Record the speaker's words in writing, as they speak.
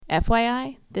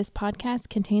FYI, this podcast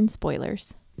contains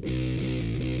spoilers.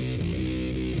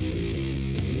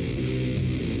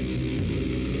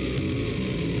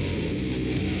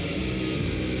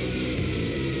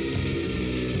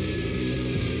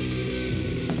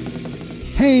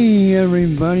 Hey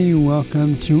everybody,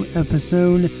 welcome to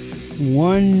episode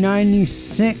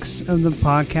 196 of the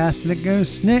podcast that goes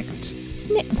snicked.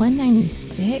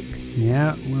 196?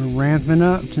 Yeah, we're ramping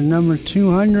up to number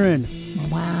 200.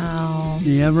 Wow.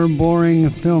 The ever boring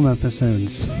film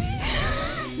episodes.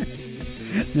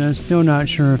 And I'm still not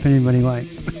sure if anybody likes.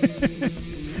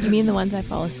 You mean the ones I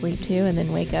fall asleep to and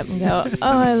then wake up and go,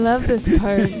 oh, I love this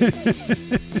part.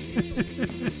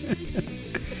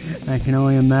 I can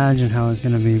only imagine how it's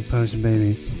going to be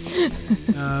post-baby.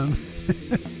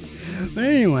 But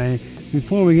anyway,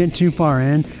 before we get too far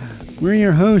in, we're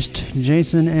your host,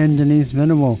 Jason and Denise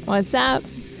Venable. What's up?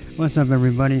 What's up,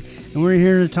 everybody? And we're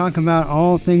here to talk about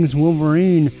all things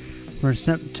Wolverine for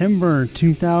September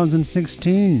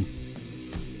 2016.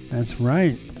 That's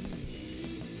right.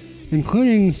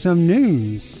 Including some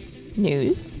news.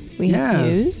 News? We have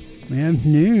news? We have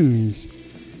news.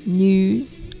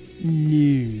 News.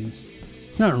 News.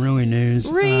 It's not really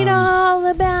news. Read all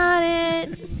about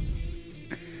it.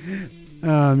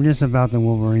 Just about the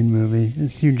Wolverine movie.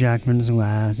 It's Hugh Jackman's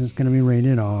last. It's going to be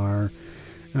rated R.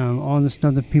 All the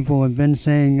stuff that people have been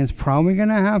saying is probably going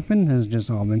to happen has just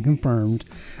all been confirmed.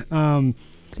 So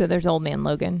there's Old Man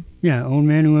Logan. Yeah, Old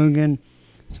Man Logan.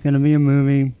 It's going to be a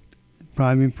movie.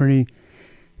 Probably be pretty...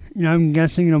 I'm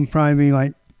guessing it'll probably be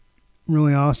like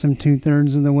really awesome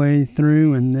 2/3 of the way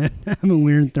through and then have a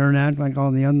weird third act like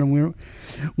all the other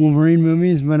Wolverine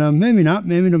movies. But maybe not.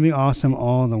 Maybe it'll be awesome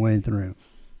all the way through.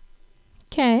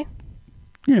 Okay.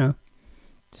 Yeah.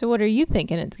 So what are you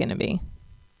thinking it's going to be?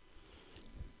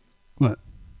 What?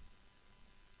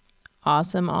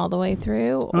 Awesome all the way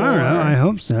through? I don't know. I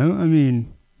hope so. I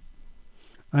mean,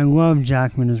 I love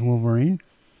Jackman as Wolverine.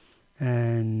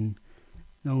 And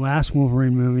the last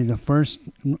Wolverine movie, the first,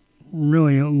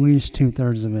 really at least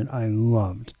 2/3 of it, I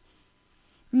loved.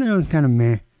 And then it was kind of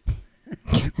meh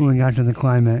when we got to the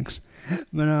climax.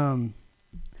 But no,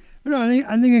 I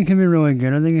think it can be really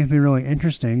good. I think it can be really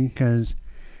interesting because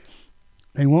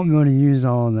they won't be able to use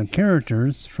all of the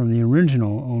characters from the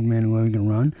original Old Man Logan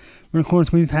run. But of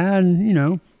course, we've had,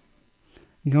 going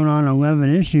on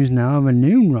 11 issues now of a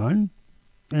new run.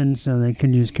 And so they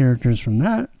could use characters from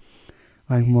that,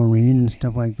 like Maureen and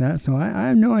stuff like that. So I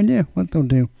have no idea what they'll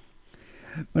do.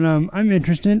 But I'm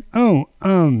interested. I know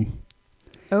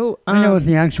what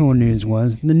the actual news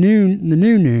was. The new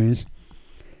news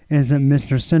is that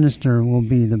Mr. Sinister will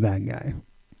be the bad guy.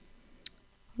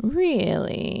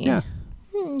 Really? Yeah.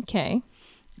 Okay.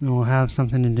 It will have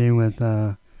something to do with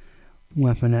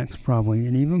Weapon X probably,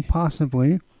 and even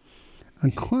possibly a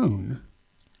clone.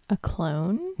 A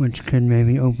clone? Which could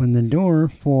maybe open the door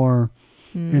for,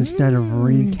 instead of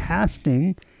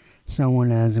recasting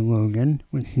someone as Logan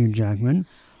with Hugh Jackman,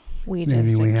 we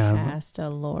maybe cast a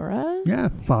Laura? Yeah,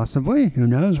 possibly. Who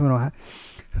knows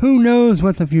who knows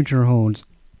what the future holds.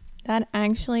 That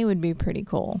actually would be pretty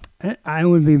cool. I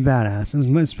would be badass,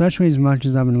 especially as much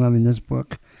as I've been loving this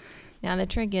book. Now, the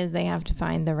trick is they have to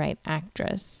find the right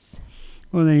actress.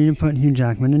 Well, they need to put Hugh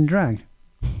Jackman in drag.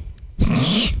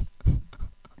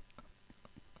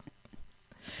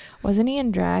 Wasn't he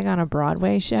in drag on a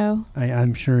Broadway show?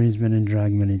 I'm sure he's been in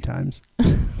drag many times.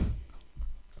 But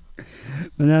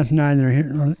that's neither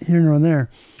here nor there.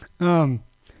 But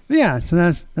yeah, so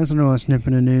that's a little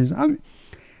snippet of news.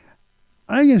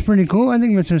 I think it's pretty cool. I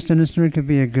think Mr. Sinister could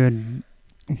be a good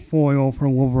foil for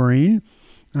Wolverine.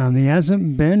 He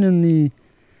hasn't been in the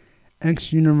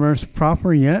X universe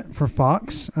proper yet for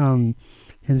Fox.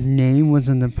 His name was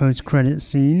in the post-credit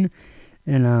scene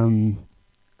in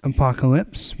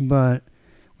Apocalypse, but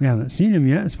we haven't seen him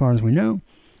yet as far as we know.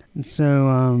 And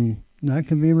so that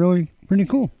could be really pretty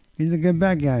cool. He's a good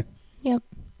bad guy. Yep.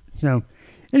 So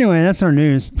anyway, that's our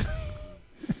news.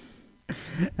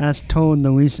 As told in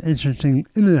the least interesting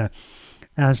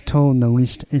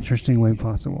way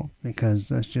possible, because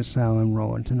that's just how I'm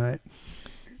rolling tonight.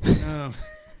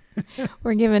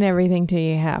 We're giving everything to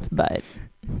you half, but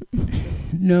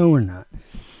no, we're not.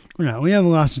 We have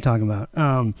lots to talk about.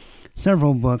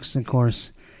 Several books, of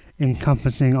course,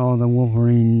 encompassing all the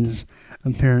Wolverine's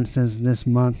appearances this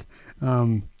month.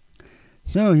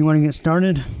 So, you want to get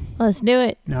started? Let's do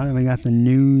it. Now that we got the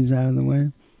news out of the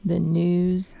way. The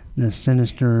news. The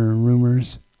sinister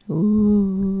rumors.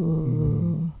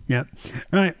 Ooh. Yep.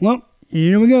 All right. Well,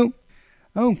 here we go.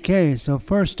 Okay. So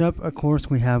first up, of course,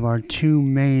 we have our two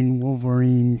main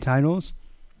Wolverine titles.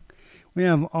 We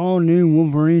have all new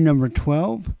Wolverine number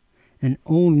 12 and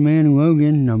Old Man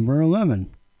Logan number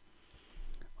 11.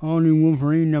 All New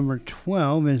Wolverine number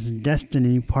 12 is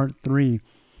Destiny Part 3,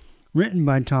 written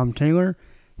by Tom Taylor,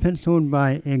 penciled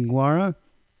by Iguara,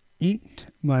 inked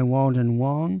by Walden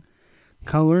Wong,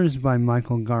 colors by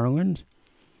Michael Garland,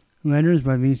 letters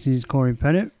by VC's Corey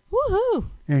Pettit, Woohoo!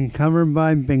 and cover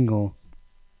by Bingle.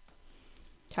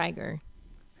 Tiger.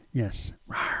 Yes.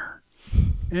 Rawr.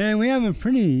 And we have a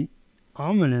pretty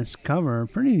ominous cover, a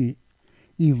pretty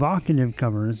evocative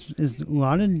cover. It's a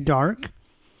lot of dark,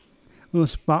 little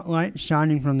spotlight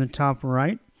shining from the top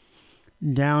right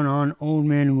down on Old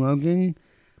Man Logan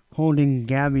holding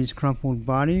Gabby's crumpled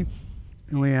body.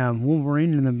 And we have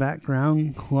Wolverine in the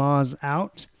background, claws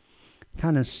out,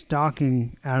 kind of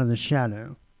stalking out of the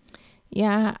shadow.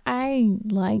 Yeah, I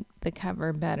like the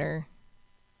cover better.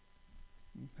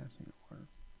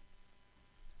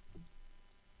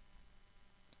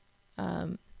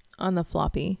 On the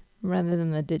floppy rather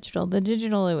than the digital. The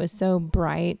digital, it was so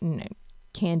bright and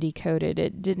candy coated.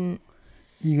 It didn't.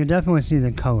 You can definitely see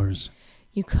the colors.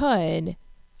 You could.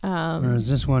 Whereas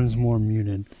this one's more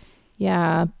muted.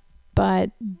 Yeah,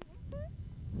 but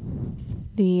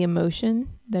the emotion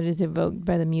that is evoked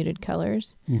by the muted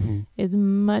colors is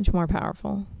much more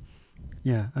powerful.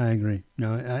 Yeah, I agree.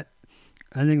 No,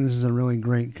 I think this is a really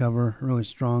great cover, really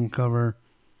strong cover.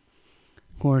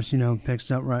 Of course, picks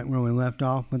up right where we left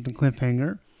off with the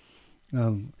cliffhanger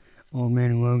of Old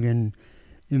Man Logan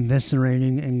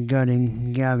eviscerating and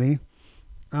gutting Gabby.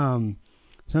 So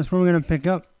that's where we're going to pick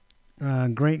up.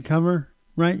 Great cover,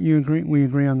 right? You agree? We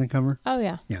agree on the cover? Oh,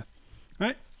 yeah. Yeah. All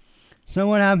right. So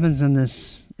what happens in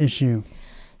this issue?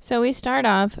 So we start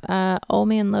off, Old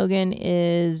Man Logan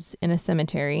is in a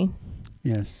cemetery.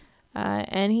 Yes.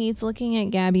 And he's looking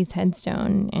at Gabby's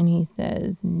headstone, and he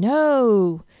says,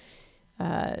 "No,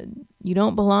 you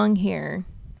don't belong here."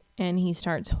 And he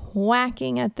starts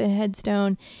whacking at the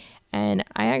headstone. And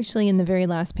I actually, in the very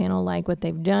last panel, like what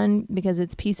they've done because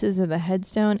it's pieces of the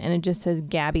headstone, and it just says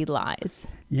Gabby lies.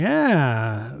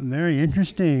 Yeah, very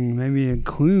interesting. Maybe a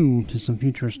clue to some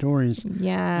future stories.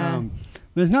 Yeah.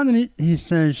 But it's not that he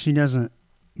says she doesn't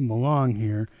belong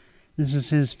here. This is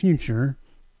his future,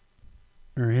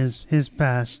 or his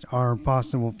past, our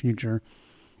possible future.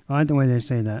 I like the way they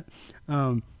say that.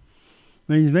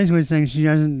 But he's basically saying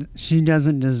she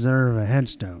doesn't deserve a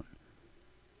headstone.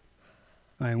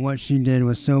 Like what she did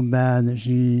was so bad that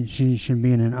she should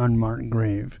be in an unmarked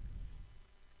grave.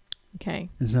 Okay.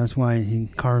 And so that's why he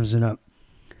carves it up.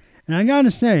 And I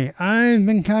gotta say, I've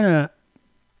been kind of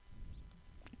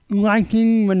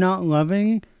liking but not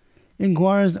loving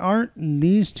Iguara's art.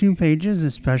 These 2 pages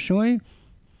especially,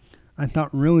 I thought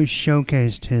really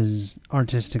showcased his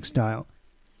artistic style.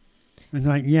 It's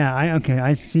like, yeah,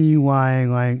 I see why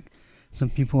like some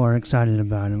people are excited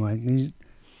about him. Like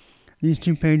these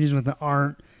 2 pages with the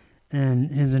art and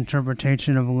his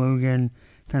interpretation of Logan,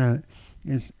 kind of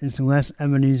it's less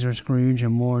Ebenezer Scrooge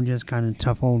and more just kind of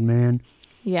tough old man.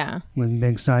 Yeah. With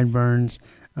big sideburns.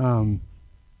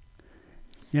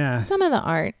 Yeah. Some of the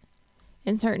art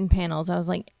in certain panels, I was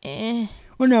like, eh.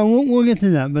 Well, no, we'll get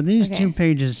to that. But these 2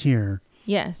 pages here,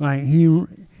 yes, like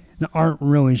the art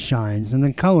really shines, and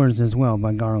the colors as well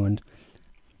by Garland.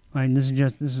 Like this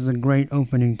is a great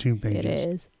opening 2 pages. It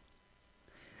is.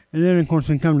 And then of course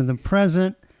we come to the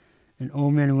present, and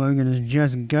Old Man Logan has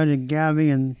just gutted Gabby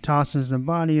and tosses the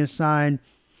body aside,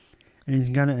 and he's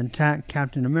gonna attack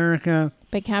Captain America.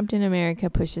 But Captain America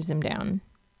pushes him down.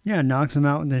 Yeah, knocks him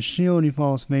out with his shield. He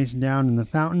falls face down in the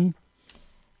fountain.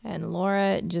 And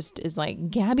Laura just is like,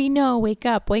 "Gabby, no, wake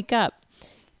up, wake up."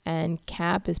 And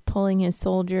Cap is pulling his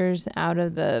soldiers out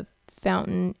of the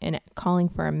fountain and calling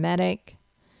for a medic.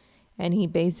 And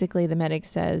the medic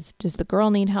says, "Does the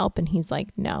girl need help?" And he's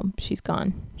like, "No, she's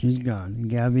gone." She's gone.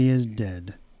 Gabby is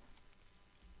dead.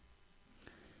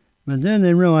 But then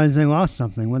they realize they lost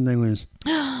something. What did they lose?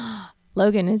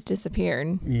 Logan has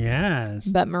disappeared. Yes.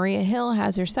 But Maria Hill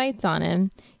has her sights on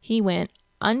him. He went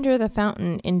under the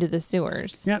fountain into the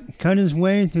sewers. Yep, cut his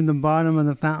way through the bottom of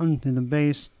the fountain to the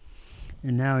base,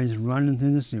 and now he's running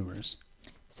through the sewers.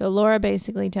 So Laura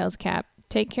basically tells Cap,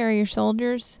 "Take care of your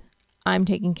soldiers. I'm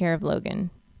taking care of Logan."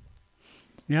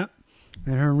 Yep.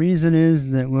 And her reason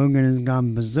is that Logan has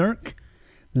gone berserk.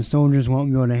 The soldiers won't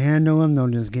be able to handle him. They'll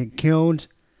just get killed.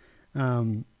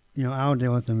 I'll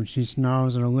deal with them. And she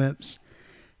snarls her lips,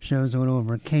 shows a little of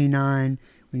her canine.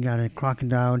 We got a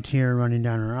crocodile tear running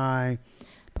down her eye.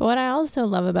 But what I also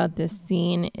love about this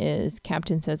scene is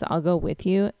Captain says, "I'll go with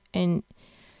you." And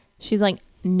she's like,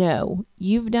 "No,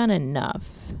 you've done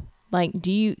enough. Like,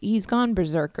 he's gone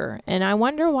berserker." And I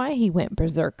wonder why he went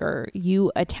berserker.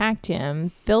 You attacked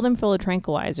him, filled him full of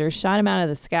tranquilizers, shot him out of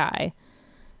the sky.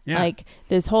 Yeah. Like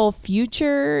this whole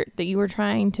future that you were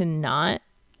trying to not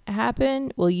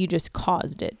happen, well, you just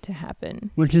caused it to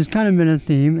happen. Which has kind of been a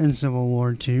theme in Civil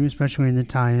War too, especially in the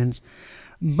tie-ins.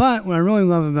 But what I really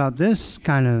love about this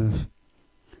kind of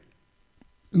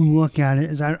look at it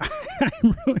is I'm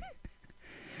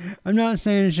not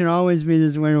saying it should always be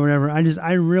this way or whatever.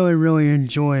 I really, really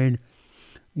enjoyed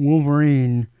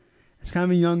Wolverine. It's kind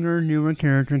of a younger, newer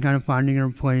character, kind of finding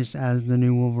her place as the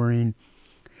new Wolverine.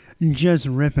 Just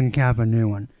rip and cap a new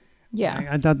one. Yeah.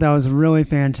 I thought that was really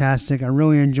fantastic. I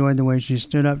really enjoyed the way she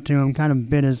stood up to him, kind of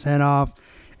bit his head off,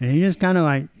 and he just kind of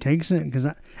like takes it because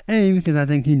I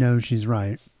think he knows she's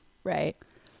right. Right.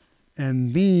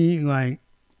 And B, like,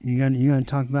 you gonna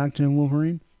talk back to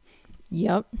Wolverine?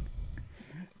 Yep.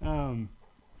 And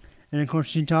of course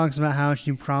she talks about how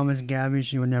she promised Gabby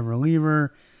she would never leave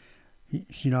her.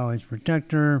 She'd always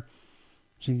protect her.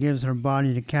 She gives her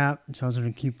body to Cap, tells her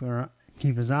to keep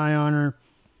his eye on her.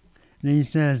 Then he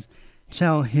says,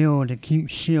 "Tell Hill to keep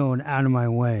S.H.I.E.L.D. out of my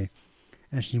way,"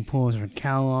 as she pulls her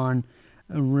cowl on.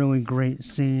 A really great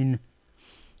scene.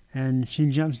 And she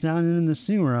jumps down into the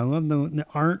sewer. I love the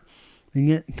art. We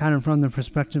get kind of from the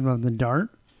perspective of the dart.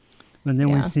 But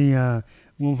then we see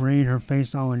Wolverine, her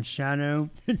face all in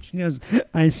shadow. She goes,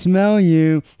 "I smell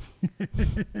you."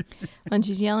 And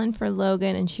she's yelling for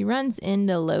Logan, and she runs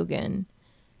into Logan.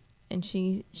 And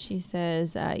she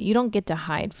says, "You don't get to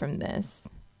hide from this."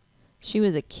 She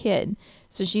was a kid.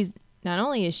 So she's, not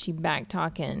only is she back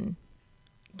talking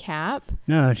Cap.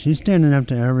 No, she's standing up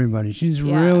to everybody. She's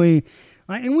really,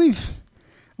 and we've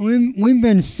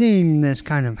been seeing this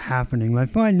kind of happening. I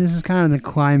feel like this is kind of the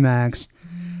climax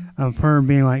of her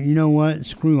being like, you know what,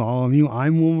 screw all of you.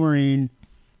 I'm Wolverine.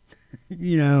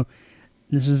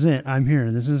 This is it. I'm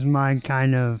here. This is my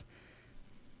kind of,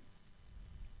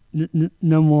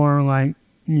 no more like,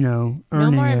 earning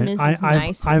no more it.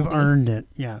 I've movie. earned it.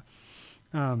 Yeah.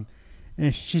 And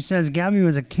she says, Gabby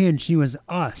was a kid. She was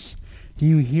us. Do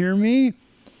you hear me?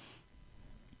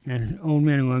 And Old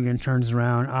Man Logan turns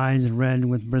around, eyes red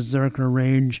with berserker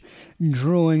rage,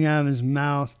 drooling out of his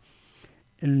mouth.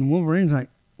 And Wolverine's like,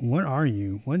 "What are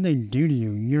you? What'd they do to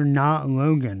you? You're not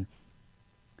Logan.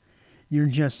 You're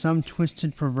just some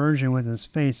twisted perversion," with his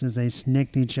face as they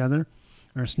snicked at each other.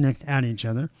 And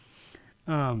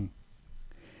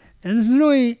this is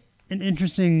really an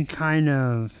interesting kind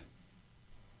of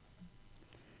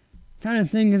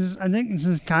thing. Is I think this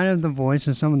is kind of the voice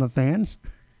of some of the fans.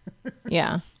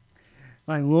 Yeah.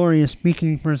 Like Laurie is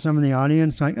speaking for some of the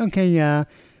audience. Like, okay, yeah,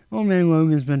 Old Man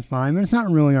Logan's been fine, but it's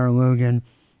not really our Logan.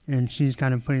 And she's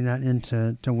kind of putting that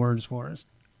into words for us.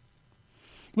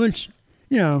 Which,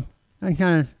 I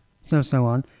kind of so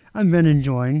on. I've been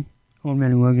enjoying Old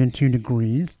Man Logan to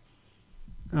degrees.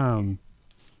 But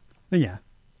yeah,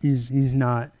 he's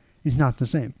not the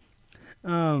same.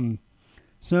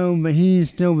 But he's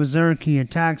still berserk. He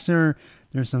attacks her.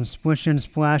 There's some splishing,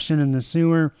 splashing in the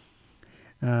sewer.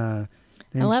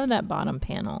 I love that bottom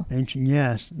panel. They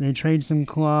trade some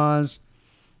claws.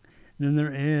 Then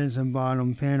there is a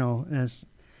bottom panel. It's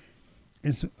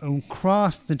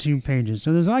across the 2 pages.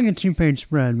 So there's like a 2-page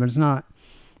spread, but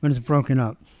it's broken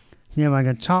up. So you have like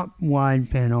a top wide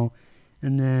panel,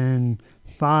 and then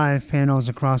 5 panels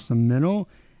across the middle,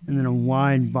 and then a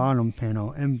wide bottom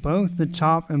panel. And both the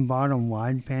top and bottom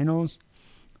wide panels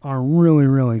are really,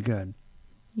 really good.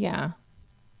 Yeah.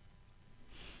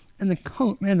 And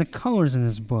the colors in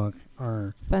this book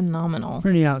are phenomenal.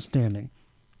 Pretty outstanding.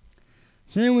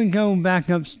 So then we go back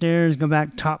upstairs, go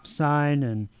back topside,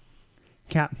 and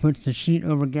Cap puts the sheet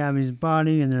over Gabby's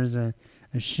body, and there's a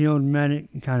S.H.I.E.L.D.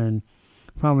 medic kind of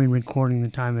probably recording the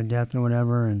time of death or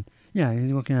whatever. And yeah,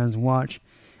 he's looking at his watch.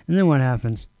 And then what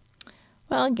happens?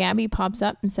 Well, Gabby pops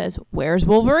up and says, "Where's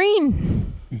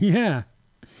Wolverine?" Yeah.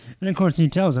 And of course he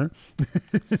tells her.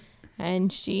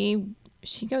 And she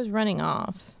goes running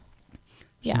off.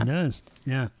 Yeah. She does.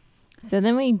 Yeah. So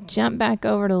then we jump back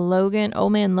over to Logan,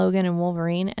 Old Man Logan and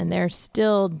Wolverine, and they're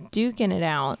still duking it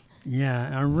out.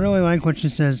 Yeah, I really like what she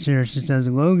says here. She says,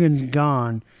 "Logan's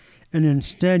gone, and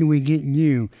instead we get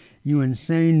you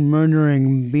insane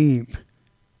murdering beep."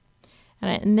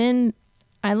 And then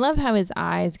I love how his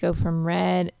eyes go from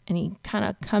red, and he kind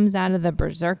of comes out of the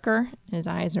berserker. His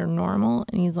eyes are normal,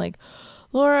 and he's like,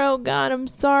 "Laura, oh God, I'm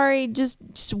sorry.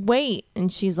 Just wait."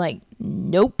 And she's like,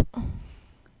 "Nope."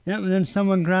 Yep, and then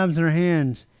someone grabs her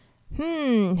hand.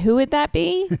 Who would that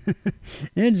be?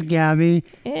 It's Gabby.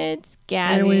 It's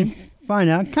Gabby. And we find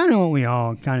out kind of what we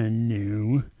all kind of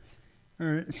knew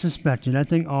or suspected. I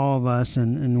think all of us,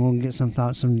 and we'll get some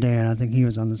thoughts from Dan. I think he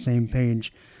was on the same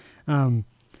page. Knew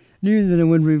that it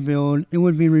would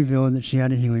be revealed that she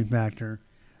had a healing factor.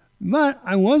 But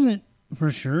I wasn't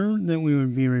for sure that we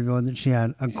would be revealed that she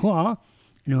had a claw.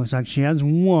 It looks like she has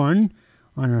one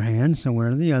on her hand, so where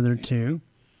are the other two?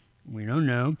 We don't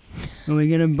know. When we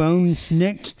get a bone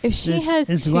snicked, If she has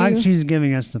it's two, like she's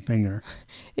giving us the finger.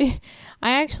 I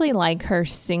actually like her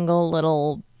single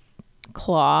little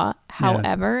claw.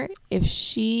 However, if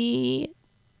she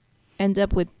ends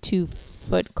up with 2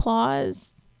 foot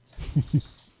claws,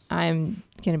 I'm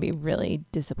going to be really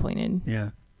disappointed.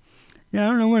 Yeah. Yeah, I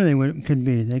don't know where they could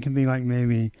be. They could be like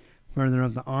maybe further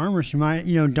up the arm, or she might,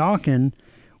 Daken,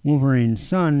 Wolverine's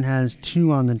son, has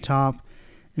 2 on the top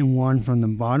and 1 from the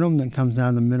bottom that comes out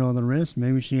of the middle of the wrist.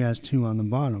 Maybe she has 2 on the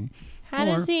bottom. How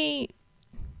does he...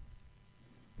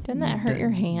 Doesn't that hurt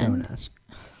your hand? Don't ask.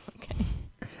 Okay.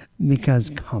 Because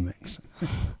comics.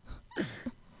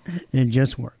 It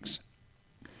just works.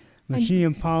 But she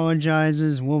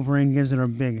apologizes. Wolverine gives her a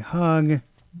big hug.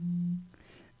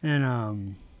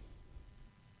 And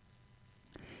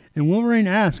Wolverine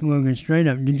asks Logan straight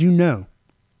up, did you know?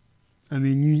 I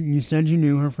mean, you said you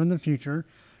knew her from the future.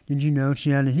 Did you know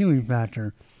she had a healing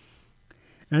factor?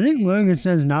 And I think Logan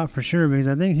says not for sure, because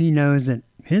I think he knows that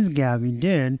his Gabby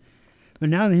did. But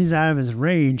now that he's out of his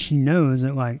rage, he knows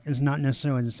that, like, it's not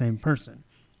necessarily the same person.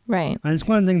 Right. And it's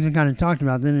one of the things we kind of talked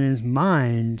about. Then in his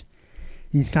mind,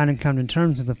 he's kind of come to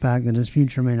terms with the fact that his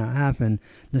future may not happen.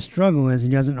 The struggle is he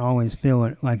doesn't always feel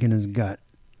it, like, in his gut.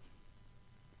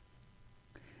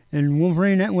 And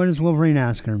Wolverine, what does Wolverine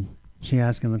ask her? She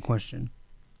asks him a question.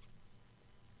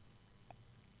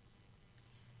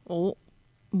 Well,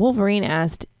 Wolverine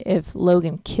asked if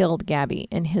Logan killed Gabby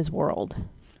in his world.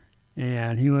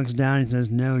 And he looks down and says,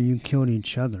 no, you killed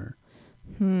each other.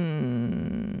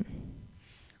 But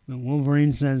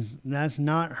Wolverine says, that's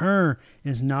not her.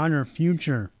 It's not her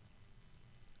future.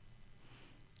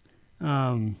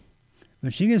 But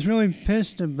she gets really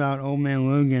pissed about Old Man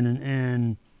Logan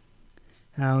and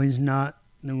how he's not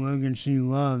the Logan she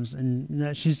loves. And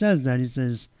that she says that. He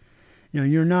says,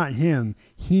 you're not him.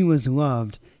 He was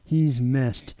loved. He's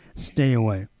missed. Stay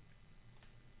away.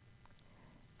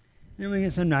 And we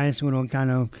get some nice little kind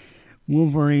of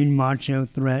Wolverine macho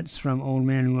threats from Old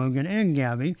Man Logan and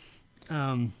Gabby.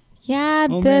 Yeah,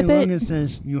 Old Man Logan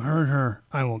says, you hurt her.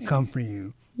 I will come for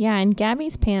you. Yeah, in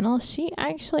Gabby's panel, she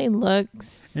actually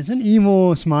looks... It's an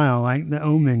evil smile, like the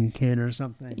Omen kid or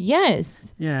something.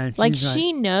 Yes. Yeah. Like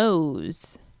she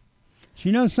knows.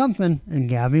 She knows something, and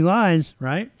Gabby lies,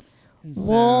 right?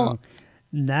 Well...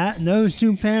 So those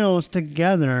 2 panels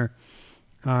together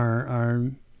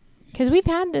are... Because we've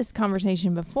had this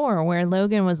conversation before where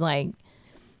Logan was like,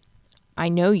 I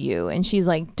know you. And she's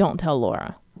like, don't tell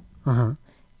Laura. Uh-huh.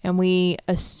 And we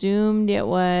assumed it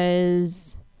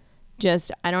was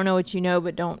just, I don't know what you know,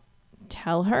 but don't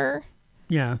tell her.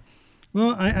 Yeah.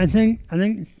 Well, I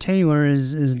think Taylor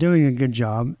is doing a good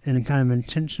job and kind of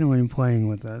intentionally playing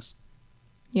with us.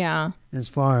 Yeah. As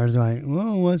far as like,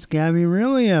 well, what's Gabby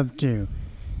really up to?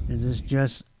 Is this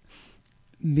just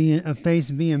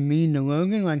being mean to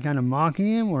Logan, like kind of mocking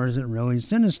him, or is it really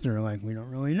sinister? Like, we don't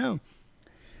really know.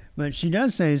 But she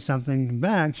does say something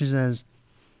back. She says,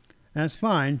 that's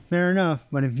fine, fair enough,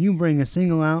 but if you bring a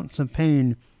single ounce of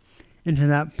pain into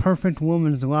that perfect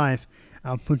woman's life,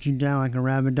 I'll put you down like a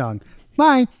rabid dog.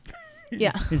 Bye!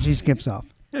 Yeah. And she skips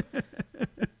off.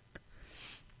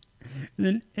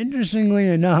 Then, interestingly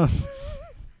enough,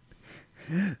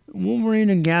 Wolverine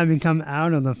and Gabby come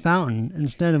out of the fountain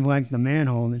instead of like the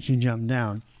manhole that she jumped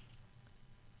down.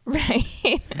 Right.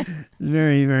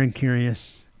 Very, very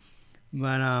curious.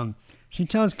 But she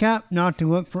tells Cap not to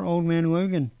look for Old Man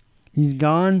Logan. He's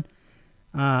gone.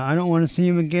 I don't want to see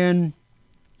him again.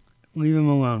 Leave him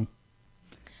alone.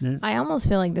 I almost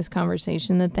feel like this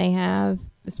conversation that they have,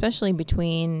 especially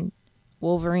between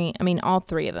Wolverine, I mean, all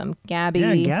 3 of them, Gabby.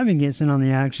 Yeah, Gabby gets in on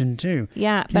the action too.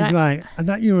 Yeah, She's like, I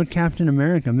thought you were Captain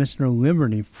America, Mr.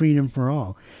 Liberty, freedom for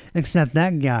all. Except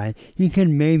that guy, he could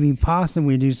maybe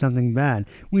possibly do something bad.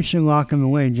 We should lock him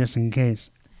away just in case.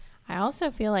 I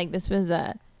also feel like this was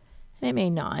and it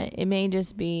may not, it may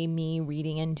just be me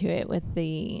reading into it with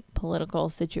the political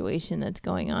situation that's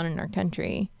going on in our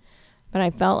country. But I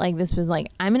felt like this was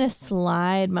like, I'm going to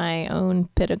slide my own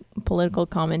political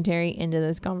commentary into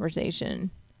this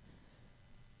conversation.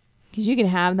 Because you can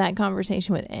have that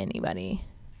conversation with anybody.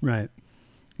 Right.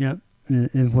 Yep.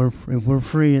 If we're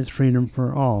free, it's freedom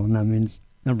for all. And that means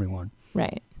everyone.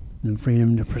 Right. The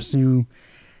freedom to pursue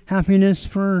happiness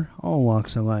for all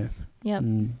walks of life. Yep.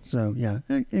 And so, yeah,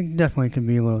 it definitely could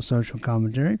be a little social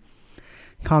commentary.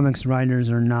 Comics writers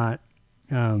are not...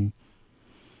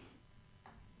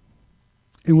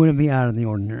 it wouldn't be out of the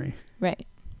ordinary. Right.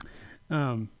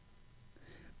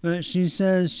 But she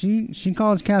says, she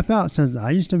calls Cap out, says,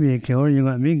 I used to be a killer, you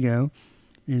let me go.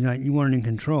 He's like, you weren't in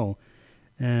control.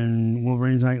 And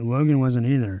Wolverine's like, Logan wasn't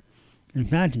either. In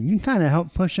fact, you kind of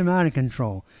helped push him out of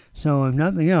control. So if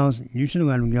nothing else, you should have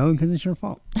let him go because it's your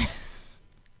fault.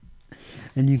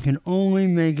 And you can only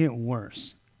make it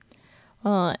worse.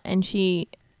 Well, and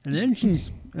then she's,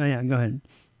 oh yeah, go ahead.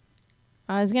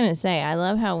 I was going to say, I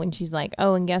love how when she's like,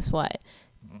 oh, and guess what?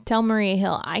 Tell Maria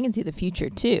Hill, I can see the future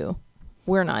too.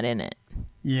 We're not in it.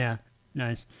 Yeah,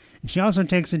 nice. And she also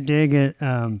takes a dig at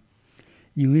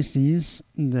Ulysses,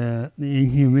 the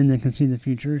Inhuman that can see the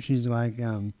future. She's like,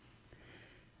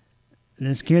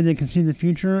 this kid that can see the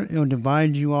future, it'll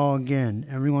divide you all again.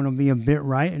 Everyone will be a bit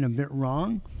right and a bit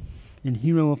wrong. And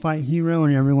hero will fight hero,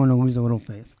 and everyone will lose a little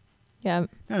faith. Yep.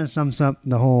 Kind of sums up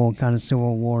the whole kind of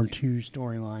Civil War II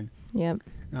storyline. Yep.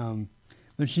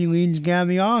 But she leads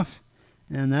Gabby off,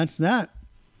 and that's that.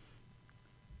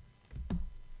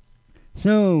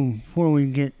 So, before we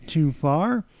get too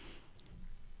far,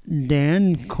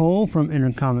 Dan Cole from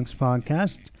Inner Comics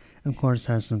Podcast, of course,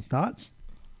 has some thoughts.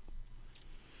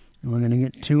 And we're going to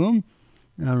get to them.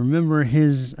 Remember,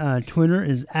 his Twitter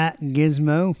is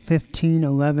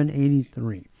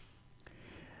 @Gizmo151183.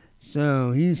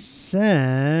 So he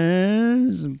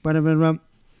says,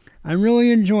 I really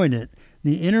enjoyed it.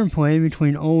 The interplay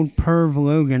between old perv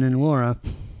Logan and Laura.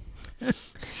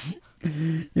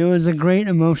 It was a great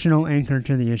emotional anchor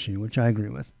to the issue, which I agree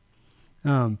with.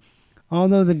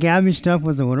 Although the Gabby stuff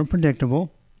was a little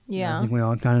predictable. Yeah. I think we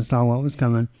all kind of saw what was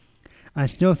coming. I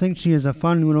still think she is a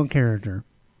fun little character.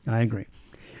 I agree.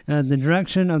 The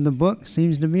direction of the book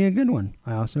seems to be a good one.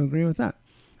 I also agree with that.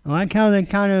 I like how they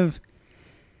kind of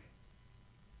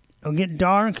it'll get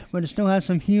dark, but it still has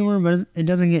some humor, but it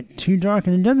doesn't get too dark,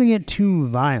 and it doesn't get too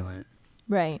violent.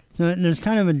 Right. So there's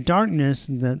kind of a darkness,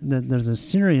 that there's a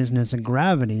seriousness, a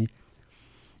gravity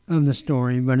of the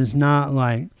story, but it's not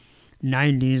like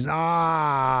 90s,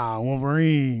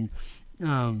 Wolverine.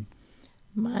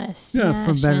 My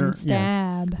smash and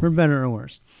stab. Yeah, for better or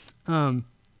worse.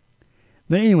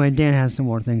 But anyway, Dan has some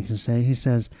more things to say. He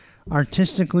says,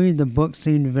 artistically, the book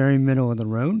seemed very middle of the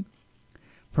road.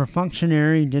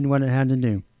 Perfunctionary did what it had to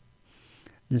do.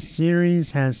 The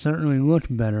series has certainly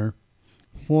looked better.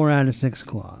 4 out of 6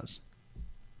 claws.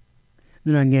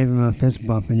 Then I gave him a fist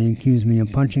bump, and he accused me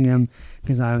of punching him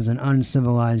because I was an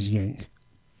uncivilized Yank.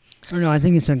 Or no, I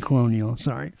think he said colonial.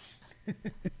 Sorry.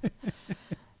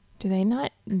 Do they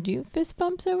not do fist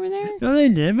bumps over there? No, they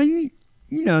did, but you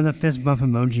know the fist bump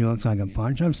emoji looks like a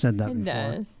punch. I've said that before. It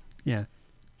does. Yeah.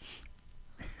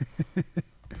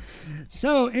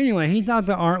 So, anyway, he thought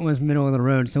the art was middle of the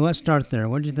road, so let's start there.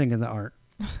 What did you think of the art?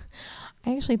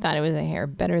 I actually thought it was a hair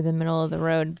better than middle of the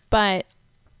road, but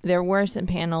there were some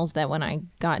panels that when I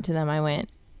got to them, I went,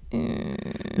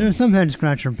 There's some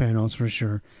head-scratcher panels for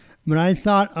sure. But I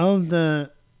thought of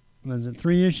the,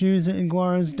 3 issues that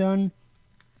Iguara's done?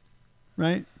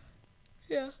 Right?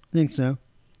 Yeah. I think so.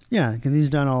 Yeah, because he's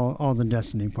done all the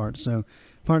Destiny parts. So,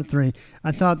 part 3.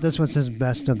 I thought this was his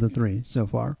best of the 3 so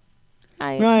far.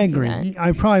 I agree.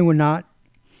 I probably would not.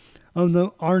 Of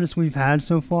the artists we've had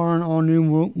so far on All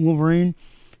New Wolverine,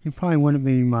 he probably wouldn't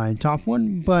be my top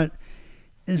one, but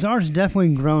his art's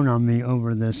definitely grown on me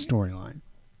over this storyline.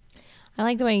 I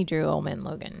like the way he drew Old Man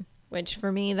Logan, which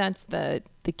for me, that's the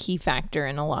key factor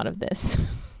in a lot of this.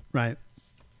 Right.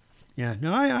 Yeah.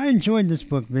 No, I enjoyed this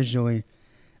book visually.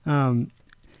 I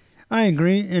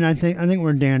agree, and I think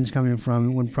where Dan's coming from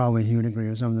he would agree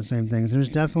with some of the same things. There's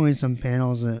definitely some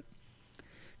panels that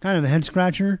kind of a head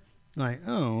scratcher, like,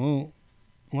 oh,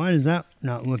 why does that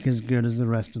not look as good as the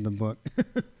rest of the book?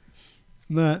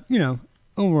 But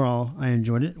overall, I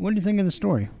enjoyed it. What do you think of the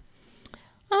story?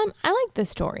 I like the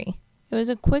story. It was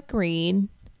a quick read.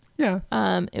 Yeah.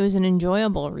 It was an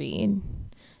enjoyable read,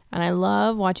 and I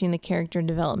love watching the character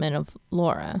development of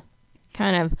Laura.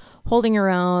 Kind of holding her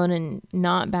own and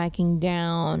not backing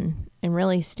down and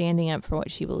really standing up for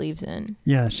what she believes in.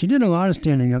 Yeah, she did a lot of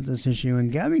standing up this issue, and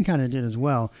Gabby kind of did as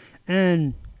well.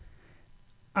 And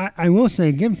I will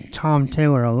say, give Tom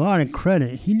Taylor a lot of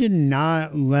credit. He did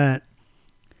not let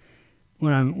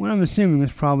what I'm assuming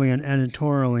was probably an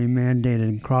editorially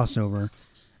mandated crossover,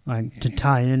 like to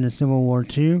tie into Civil War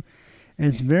II. And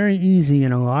it's very easy,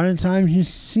 and a lot of times you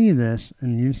see this,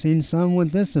 and you've seen some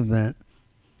with this event,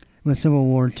 with Civil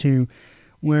War II,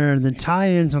 where the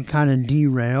tie-ins will kind of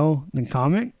derail the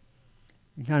comic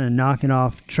and kind of knock it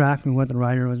off track with what the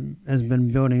writer has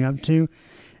been building up to.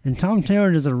 And Tom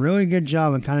Taylor does a really good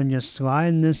job of kind of just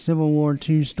sliding this Civil War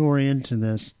II story into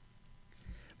this,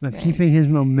 but keeping his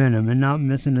momentum and not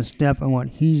missing a step on what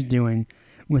he's doing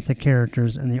with the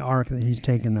characters and the arc that he's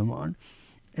taking them on.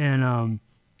 And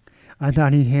I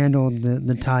thought he handled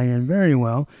the tie-in very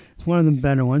well. It's one of the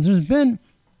better ones. There's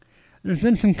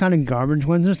been some kind of garbage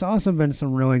ones. There's also been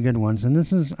some really good ones, and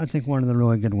this is, I think, one of the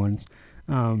really good ones.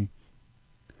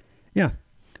 Yeah.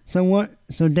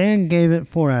 So Dan gave it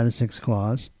 4 out of 6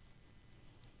 claws.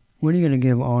 What are you going to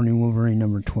give All New Wolverine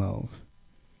number 12?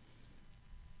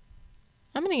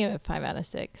 I'm going to give it 5 out of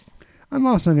 6. I'm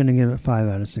also going to give it 5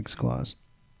 out of 6 claws.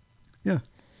 Yeah.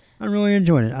 I really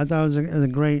enjoyed it. I thought it was a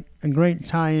great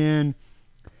tie-in.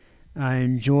 I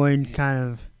enjoyed kind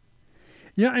of...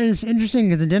 Yeah, and it's interesting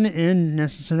because it didn't end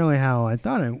necessarily how I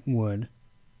thought it would.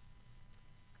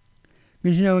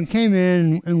 Because, it came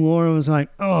in and Laura was like,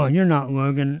 "Oh, you're not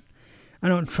Logan. I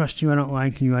don't trust you. I don't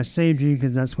like you. I saved you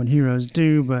because that's what heroes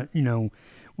do, but,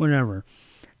 whatever."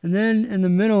 And then in the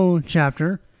middle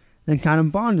chapter, they kind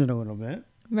of bonded a little bit.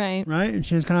 Right. Right? And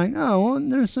she was kind of like, "Oh, well,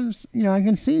 there's some, I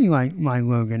can see like my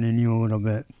Logan in you a little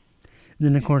bit." And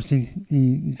then, of course,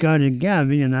 he gutted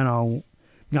Gabby and that all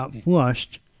got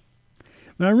flushed.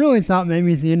 But I really thought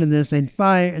maybe at the end of this they'd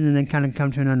fight and then they'd kind of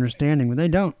come to an understanding, but they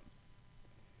don't.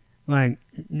 Like,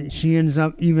 she ends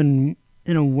up even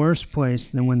in a worse place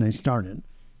than when they started.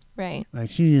 Right. Like,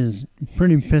 she is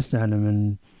pretty pissed at him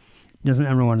and doesn't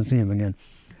ever want to see him again.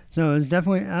 So that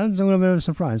was a little bit of a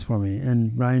surprise for me,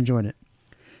 but I enjoyed it.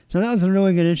 So that was a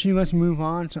really good issue. Let's move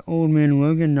on to Old Man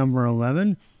Logan number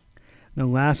 11. The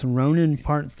Last Ronin,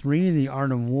 Part 3, The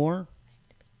Art of War.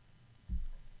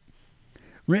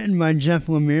 Written by Jeff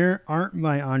Lemire, art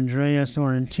by Andrea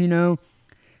Sorrentino,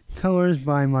 colors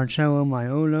by Marcello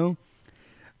Maiolo,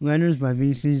 letters by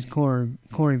VC's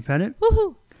Corey Pettit,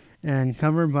 Woohoo! and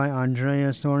cover by Andrea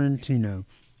Sorrentino.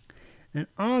 And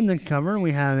on the cover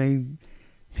we have a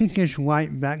pinkish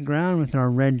white background with our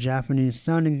red Japanese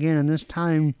sun again, and this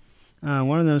time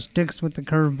one of those sticks with the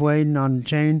curved blade and on the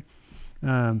chain.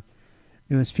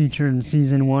 It was featured in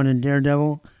season 1 in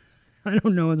Daredevil. I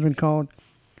don't know what they're called.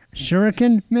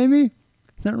 Shuriken, maybe?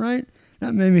 Is that right?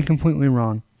 That may be completely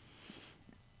wrong.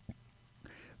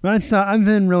 But I've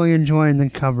been really enjoying the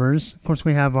covers. Of course,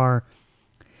 we have our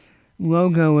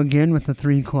logo again with the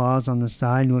 3 claws on the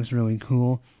side. It looks really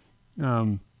cool.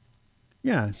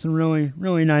 Yeah, it's a really,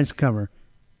 really nice cover.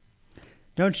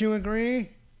 Don't you agree? Yes.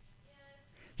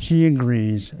 She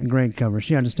agrees. A great cover.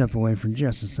 She had to step away for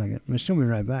just a second, but she'll be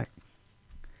right back.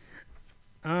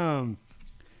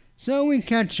 So we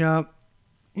catch up.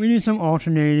 We do some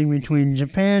alternating between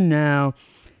Japan now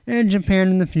and Japan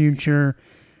in the future.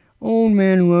 Old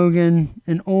Man Logan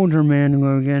and Older Man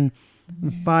Logan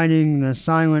fighting the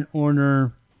Silent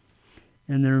Order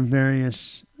in their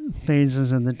various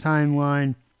phases of the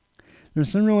timeline.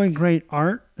 There's some really great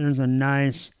art. There's a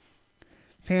nice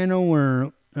panel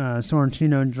where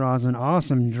Sorrentino draws an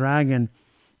awesome dragon,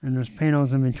 and there's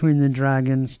panels in between the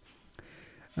dragons.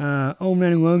 Old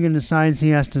Man Logan decides he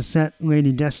has to set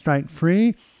Lady Deathstrike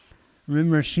free.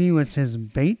 Remember, she was his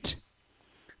bait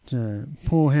to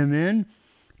pull him in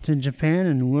to Japan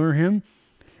and lure him.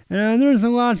 And there's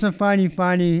lots of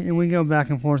fighty, and we go back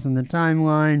and forth in the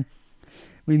timeline.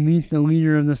 We meet the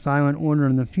leader of the Silent Order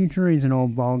in the future. He's an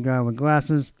old bald guy with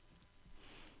glasses.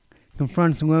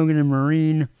 Confronts Logan and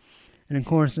Marine. And of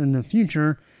course, in the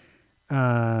future,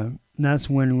 that's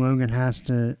when Logan has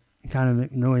to kind of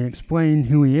really explain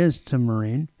who he is to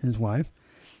Marine, his wife.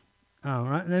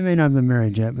 Right? They may not have been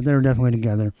married yet, but they were definitely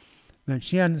together. But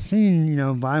she hadn't seen,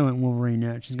 Violent Wolverine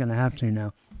yet. She's going to have to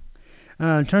now.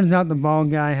 Turns out the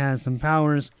bald guy has some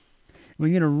powers.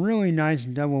 We get a really nice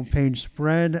double-page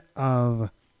spread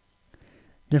of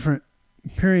different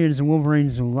periods of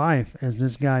Wolverine's life as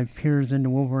this guy peers into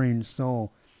Wolverine's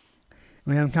soul.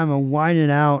 We have kind of a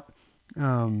whited out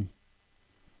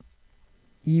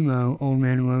emo Old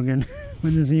Man Logan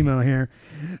with his emo hair.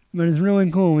 But it's really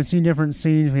cool. We see different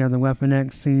scenes. We have the Weapon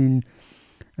X scene,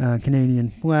 Canadian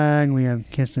flag. We have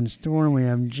Kiss and Storm. We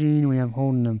have Jean. We have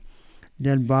holding a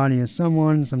dead body of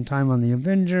someone. Some time on the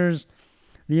Avengers,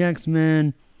 the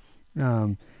X-Men,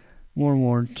 World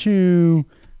War II.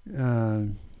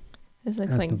 This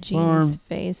looks like Jean's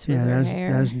face with her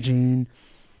hair. That's Jean.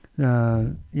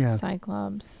 Yeah.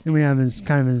 Cyclops. And we have his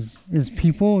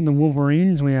people, the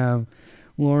Wolverines. We have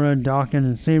Laura, Daken,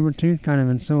 and Sabretooth kind of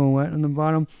in silhouette on the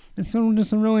bottom. It's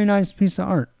just a really nice piece of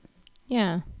art.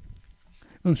 Yeah.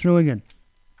 Looks really good.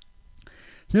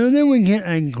 So then we get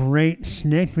a great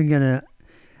snick. We get a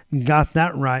got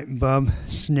that right, bub,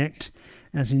 snicked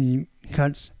as he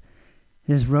cuts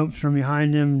his ropes from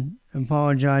behind him,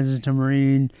 apologizes to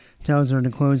Marine, tells her to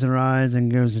close her eyes,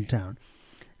 and goes to town.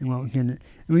 And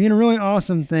we get a really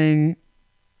awesome thing.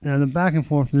 The back and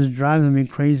forth is driving me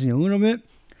crazy a little bit.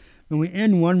 But we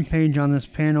end one page on this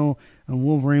panel of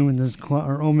Wolverine with his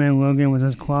or Old Man Logan with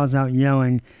his claws out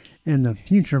yelling, in the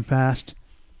future past.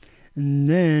 And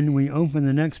then we open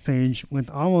the next page with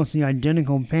almost the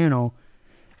identical panel,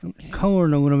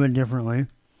 colored a little bit differently,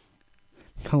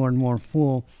 colored more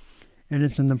full, and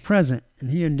it's in the present.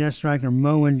 And he and Deathstrike are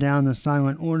mowing down the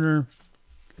Silent Order.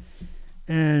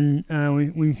 And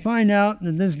we find out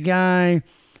that this guy,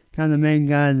 kind of the main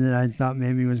guy that I thought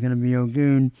maybe was going to be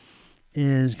Ogun,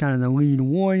 is kind of the lead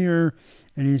warrior.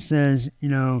 And he says,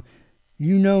 you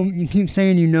keep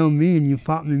saying you know me and you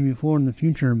fought me before in the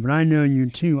future, but I know you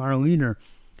too, our leader.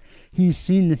 He's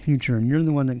seen the future, and you're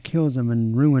the one that kills him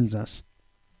and ruins us.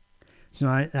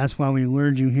 So that's why we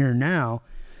lured you here now.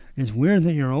 It's weird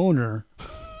that you're older.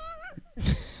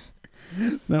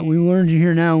 But we lured you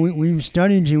here now. We've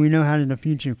studied you. We know how to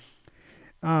defeat you.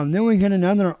 Then we get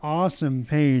another awesome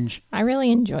page. I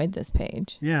really enjoyed this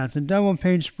page. Yeah, it's a double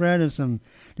page spread of some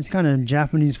just kind of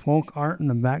Japanese folk art in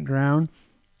the background.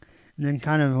 And then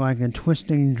kind of like a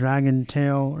twisting dragon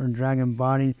tail or dragon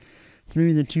body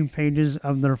through the 2 pages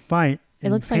of their fight.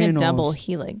 It looks panels. Like a double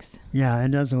helix. Yeah,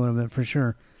 it does a little bit for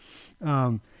sure.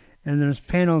 And there's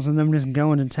panels of them just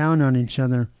going to town on each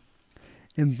other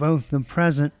in both the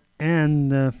present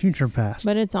and the future past.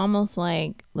 But it's almost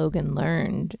like Logan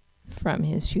learned from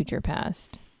his future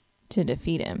past to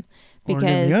defeat him. Because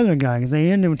or the other guy, because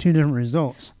they ended with 2 different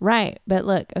results. Right. But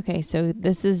look, okay, so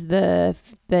this is the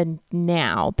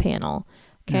now panel.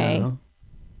 Okay. No.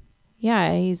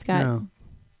 Yeah, he's got... No.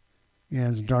 Yeah,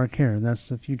 it's dark hair. That's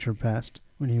the future past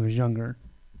when he was younger.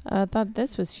 I thought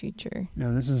this was future.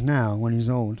 No, this is now when he's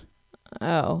old.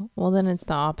 Oh, well then it's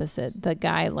the opposite. The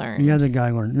guy learned. The other guy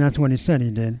learned. And that's what he said he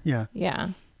did. Yeah. Yeah.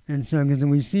 And so, because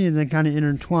we see they kind of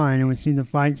intertwine and we see the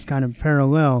fights kind of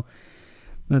parallel.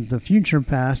 But the future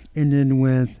past ended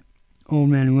with Old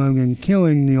Man Logan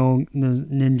killing the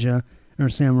ninja or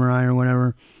samurai or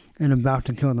whatever and about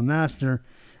to kill the master.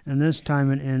 And this time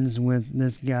it ends with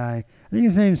this guy. I think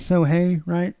his name's Sohei,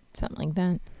 right? Something like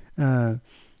that.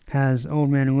 Has Old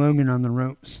Man Logan on the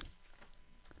ropes.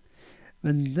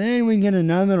 But then we get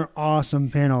another awesome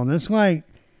panel. This like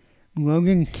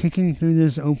Logan kicking through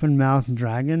this open mouth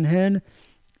dragon head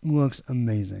looks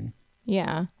amazing.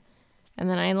 Yeah. And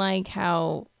then I like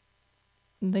how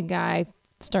the guy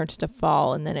starts to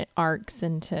fall and then it arcs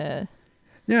into...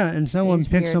 Yeah, and someone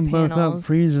picks them both up,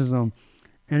 freezes them.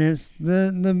 And it's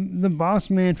the boss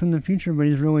man from the future, but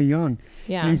he's really young.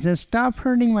 Yeah. And he says, "Stop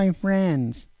hurting my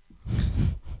friends."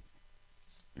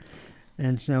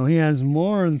 And so he has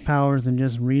more powers than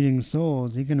just reading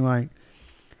souls. He can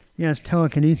he has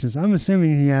telekinesis. I'm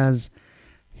assuming he has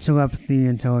telepathy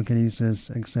and telekinesis,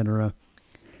 etc.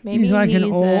 Maybe he's like he's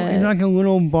like a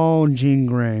little bald Jean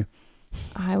Grey.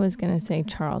 I was gonna say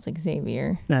Charles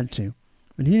Xavier. That too,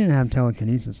 but he didn't have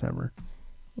telekinesis ever.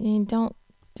 You don't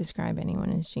describe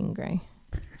anyone as Jean Grey.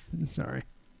 Sorry.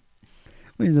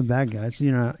 Well, he's a bad guy, so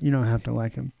you don't have to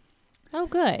like him. Oh,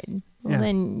 good. Well,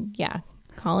 then, yeah.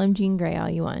 Call him Jean Grey all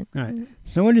you want. All right.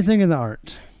 So what do you think of the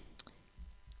art?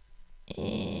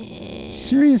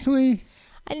 Seriously?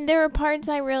 There were parts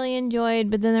I really enjoyed,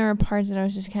 but then there were parts that I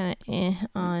was just kind of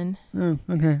on. Oh,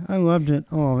 okay. I loved it,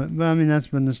 all of it. But, I mean, that's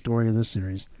been the story of the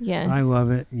series. Yes. I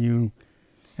love it. You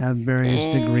have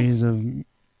various degrees of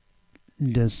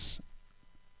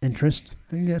disinterest,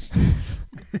 I guess.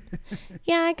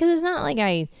 Yeah, because it's not like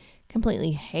I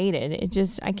completely hate it. It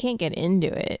just, I can't get into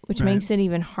it, which makes it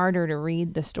even harder to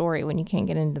read the story when you can't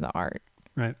get into the art.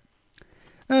 Right.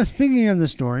 Speaking of the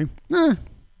story,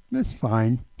 that's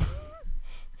fine.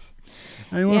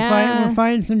 I mean, we're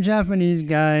fighting some Japanese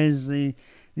guys. The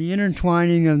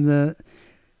intertwining of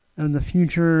the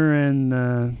future and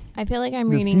the I feel like I'm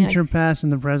the reading future, past,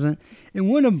 and the present. It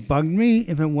would have bugged me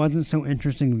if it wasn't so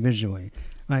interesting visually.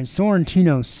 Like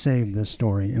Sorrentino saved this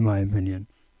story, in my opinion.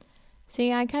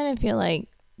 See, I kind of feel like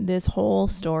this whole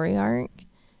story arc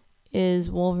is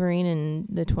Wolverine in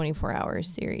the 24 Hours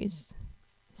series.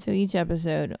 So each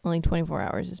episode, only 24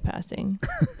 hours is passing.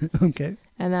 Okay.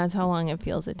 And that's how long it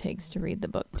feels it takes to read the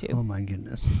book, too. Oh, my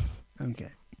goodness. Okay.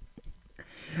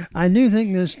 I do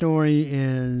think this story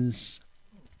is...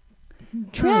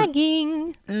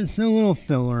 dragging. It's a little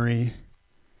fillery.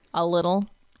 A little?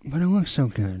 But it looks so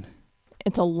good.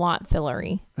 It's a lot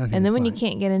fillery. Okay, and then when fine. you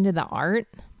can't get into the art...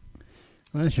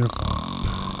 Well, that's your...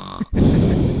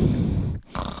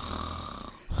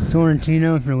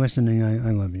 Sorrentino, if you're listening,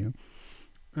 I love you.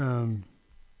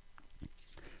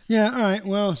 Yeah, all right.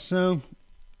 Well, so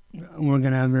we're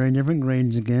going to have very different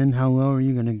grades again. How low are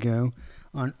you going to go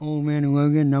on Old Man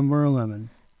Logan number 11?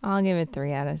 I'll give it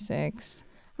 3 out of 6.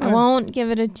 I won't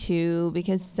give it a 2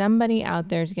 because somebody out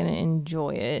there is going to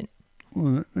enjoy it.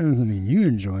 Well, that doesn't mean you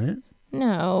enjoy it.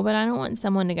 No, but I don't want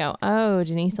someone to go, oh,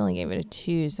 Denise only gave it a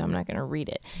 2, so I'm not going to read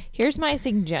it. Here's my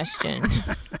suggestion.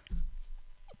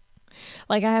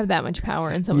 Like I have that much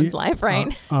power in someone's life,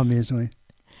 right? Obviously.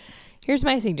 Here's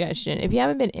my suggestion. If you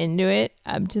haven't been into it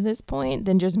up to this point,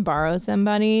 then just borrow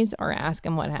somebody's or ask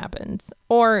them what happens.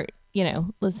 Or,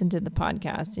 listen to the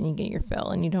podcast and you get your fill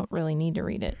and you don't really need to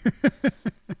read it.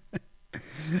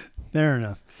 Fair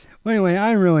enough. Well, anyway,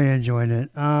 I really enjoyed it.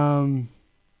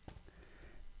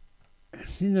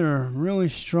 It's either a really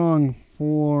strong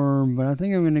 4, but I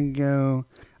think I'm going to go,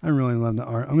 I really love the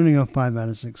art. I'm going to go 5 out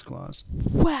of 6 claws.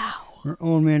 Wow. For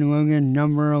Old Man Logan,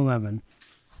 number 11.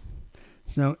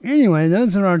 So anyway,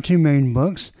 those are our 2 main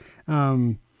books.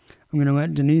 I'm going to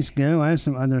let Denise go. I have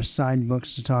some other side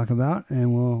books to talk about,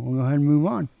 and we'll go ahead and move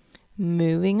on.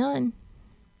 Moving on.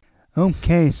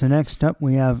 Okay, so next up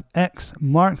we have X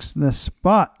Marks the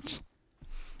Spot.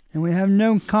 And we have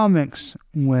no comics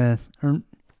besides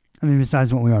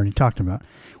what we already talked about.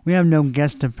 We have no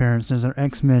guest appearances or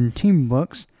X-Men team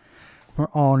books for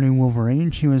All New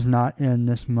Wolverine. She was not in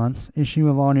this month's issue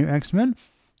of All New X-Men.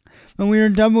 But we are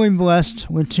doubly blessed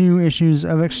with 2 issues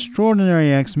of Extraordinary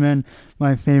X-Men,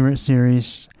 my favorite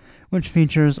series, which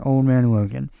features Old Man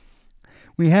Logan.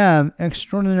 We have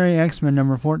Extraordinary X-Men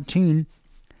number 14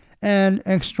 and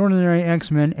Extraordinary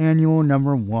X-Men Annual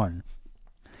number 1.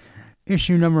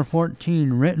 Issue number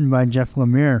 14, written by Jeff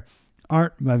Lemire,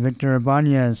 art by Victor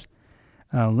Ibanez,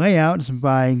 layouts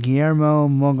by Guillermo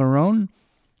Mogollon,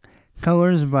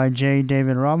 colors by J.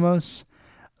 David Ramos,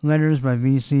 letters by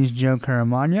VC's Joe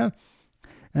Caramagna,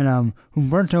 and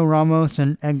Humberto Ramos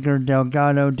and Edgar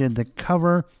Delgado did the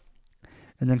cover.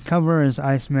 And the cover is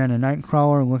Iceman and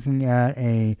Nightcrawler looking at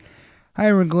a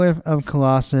hieroglyph of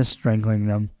Colossus strangling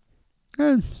them.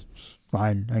 It's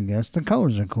fine, I guess. The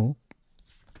colors are cool.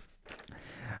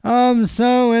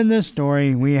 So in this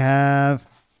story, we have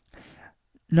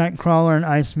Nightcrawler and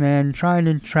Iceman trying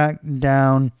to track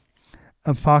down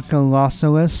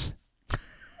Apocalypse.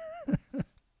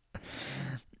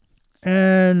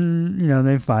 And,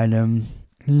 they find him.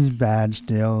 He's bad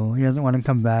still. He doesn't want to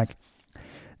come back.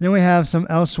 Then we have some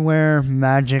Elsewhere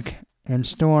magic and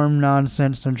Storm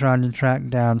nonsense. They're trying to track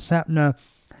down Sapna.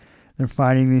 They're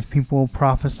fighting these people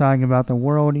prophesying about the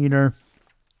World Eater.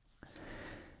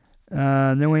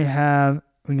 Then we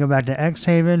go back to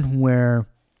X-Haven, where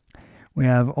we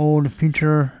have old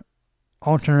future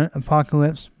alternate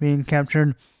Apocalypse being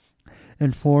captured,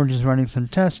 and Forge is running some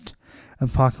tests.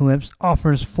 Apocalypse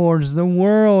offers Forge the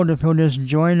world if he'll just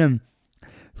join him.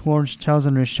 Forge tells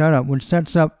him to shut up, which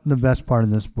sets up the best part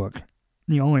of this book.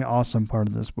 The only awesome part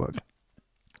of this book.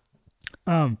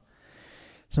 So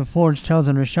Forge tells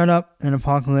him to shut up, and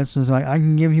Apocalypse is like, I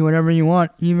can give you whatever you want,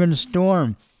 even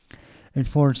Storm. And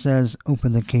Forge says,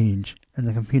 open the cage. And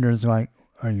the computer is like,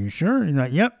 are you sure? He's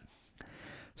like, yep.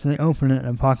 So they open it,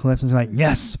 and Apocalypse is like,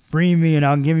 yes, free me, and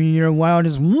I'll give you your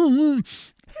wildest.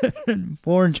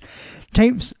 Forge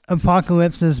tapes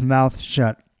Apocalypse's mouth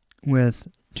shut with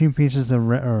 2 pieces of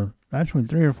red, or actually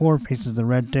 3 or 4 pieces of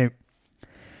red tape.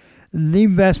 The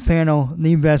best panel,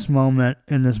 the best moment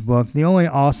in this book, the only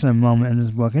awesome moment in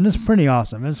this book, and it's pretty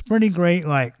awesome. It's pretty great,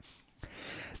 like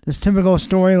this typical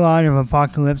storyline of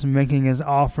Apocalypse making his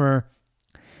offer.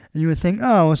 And you would think,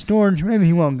 oh, Storage, maybe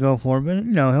he won't go for it, but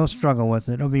he'll struggle with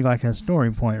it. It'll be like a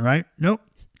story point, right? Nope.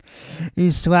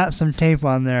 He slaps some tape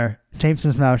on there, tapes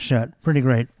his mouth shut. Pretty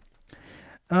great.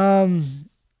 Back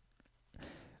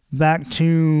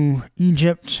to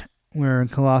Egypt, where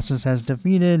Colossus has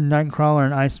defeated Nightcrawler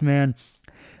and Iceman.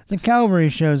 The cavalry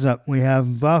shows up. We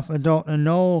have Buff, Adult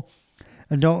Anole,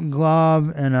 Adult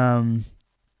Glob, and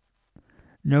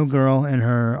No Girl in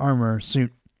her armor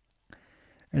suit.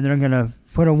 And they're going to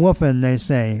put a whooping, they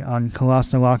say, on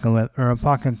Colossalocalypse, or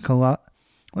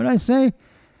what did I say?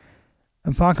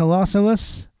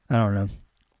 Apocalypse? I don't know.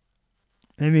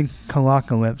 Maybe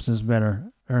Colocalypse is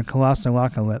better, or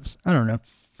Colossalocalypse. I don't know.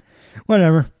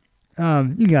 Whatever.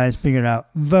 You guys figure it out.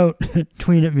 Vote.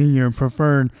 Tweet at me your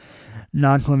preferred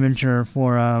nomenclature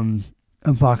for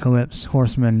Apocalypse,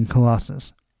 Horseman,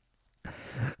 Colossus.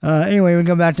 Anyway, we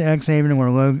go back to X-Haven,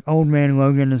 where Old Man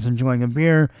Logan is enjoying a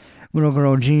beer. Little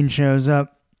girl Jean shows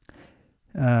up.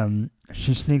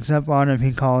 She sneaks up on him.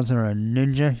 He calls her a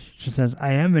ninja. She says,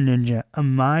 I am a ninja. A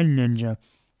mind ninja.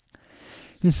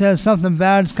 He says something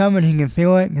bad's coming. He can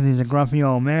feel it because he's a grumpy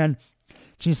old man.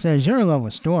 She says, you're in love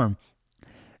with Storm.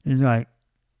 He's like,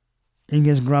 he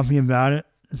gets grumpy about it.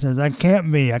 He says, I can't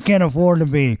be. I can't afford to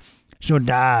be. She'll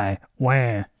die. Wah.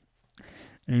 And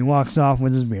he walks off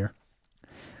with his beer.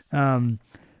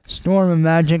 Storm and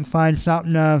Magic find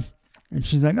Sapna. And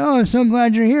she's like, oh, I'm so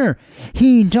glad you're here.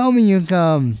 He told me you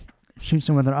come. shoots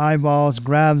him with her eyeballs,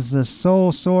 grabs the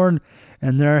soul sword,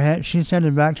 and she's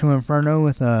headed back to Inferno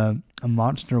with a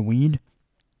monster weed.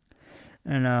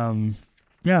 And,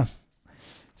 yeah.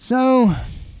 So,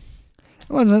 it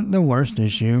wasn't the worst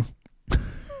issue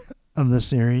of the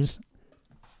series.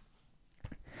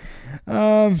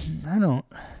 I'm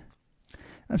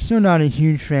still not a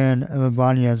huge fan of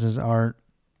Ibanez's art.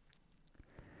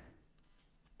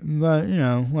 But,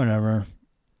 whatever.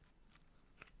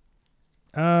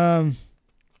 It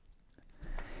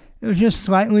was just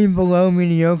slightly below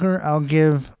mediocre. I'll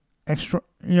give extra...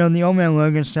 the Old Man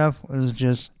Logan stuff was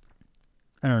just...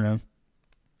 I don't know.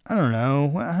 I don't know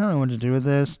what to do with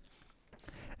this.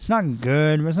 It's not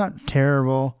good, but it's not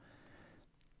terrible.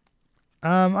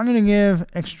 I'm going to give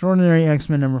Extraordinary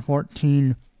X-Men number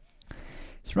 14.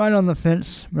 It's right on the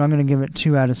fence, but I'm going to give it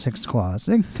 2 out of 6 claws.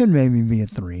 It could maybe be a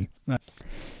 3.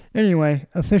 Anyway,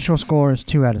 official score is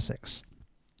 2 out of 6.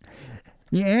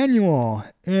 The annual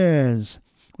is...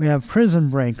 We have Prison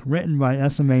Break, written by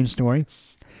That's the Main Story.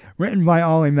 Written by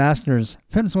Ollie Masters.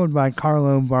 Penciled by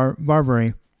Carlo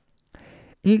Barbary.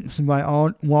 Inks by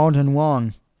Walden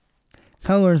Wong.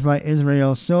 Colors by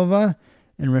Israel Silva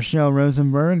and Rochelle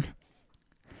Rosenberg.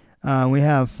 We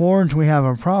have Forge, We Have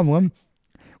a Problem,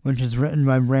 which is written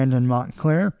by Brandon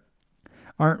Montclair.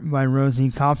 Art by Rosie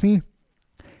Copy.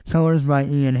 Colors by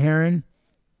Ian Herring.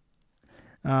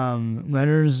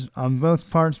 Letters on both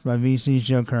parts by VC's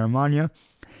Joe Caramagna.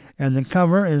 And the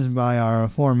cover is by our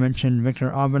aforementioned Victor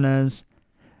Ibanez,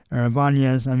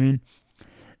 and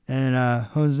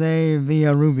Jose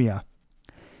Villarrubia.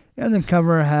 And the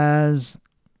cover has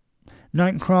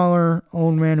Nightcrawler,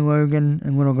 Old Man Logan,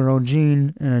 and Little Girl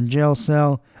Jean in a jail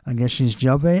cell. I guess she's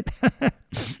jailbait.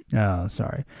 Oh,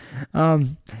 sorry.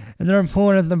 And they're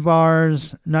pulling at the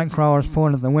bars. Nightcrawler's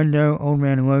pulling at the window. Old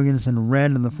Man Logan's in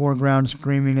red in the foreground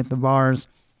screaming at the bars.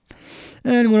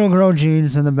 And Little Girl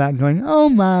Jean's in the back going, oh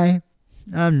my.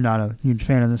 I'm not a huge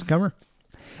fan of this cover.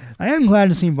 I am glad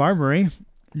to see Barbary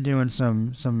doing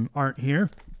some art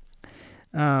here.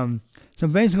 So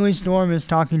basically Storm is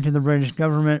talking to the British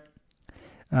government.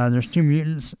 There's 2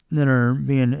 mutants that are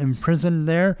being imprisoned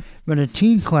there, but a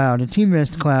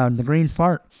T-mist cloud, the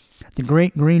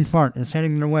great green fart, is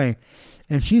heading their way.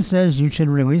 And she says you should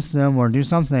release them or do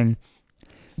something,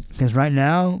 because right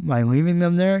now, by leaving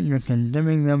them there, you're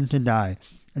condemning them to die.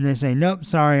 And they say, nope,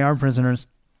 sorry, our prisoners.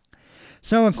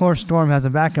 So, of course, Storm has a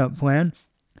backup plan.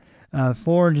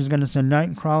 Forge is going to send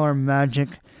Nightcrawler, Magic,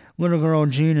 Little Girl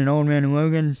Jean, and Old Man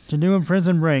Logan to do a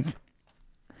prison break.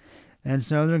 And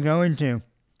so they're going to.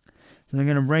 So they're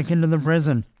going to break into the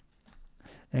prison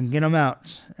and get them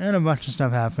out. And a bunch of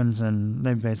stuff happens, and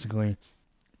they basically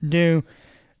do.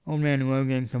 Old Man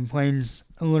Logan complains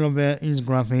a little bit. He's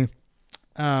grumpy.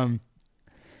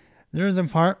 There's a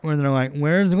part where they're like,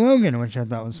 where's Logan? Which I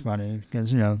thought was funny,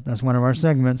 because, that's one of our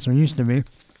segments, or used to be.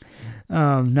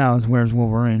 Now it's Where's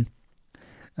Wolverine?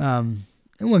 And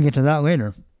we'll get to that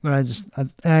later. But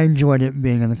I enjoyed it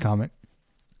being in the comic.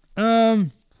 So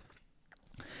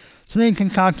they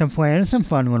concoct a plan. It's a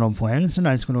fun little plan. It's a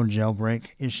nice little jailbreak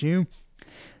issue.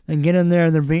 They get in there,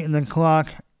 they're beating the clock,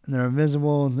 they're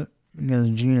invisible, because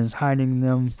Jean is hiding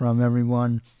them from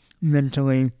everyone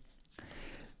mentally.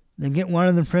 They get one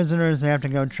of the prisoners, they have to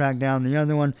go track down the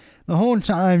other one. The whole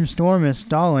time, Storm is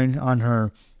stalling on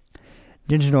her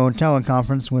digital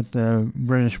teleconference with the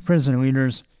British prison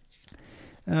leaders.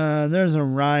 There's a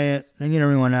riot, they get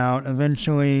everyone out.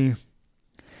 Eventually,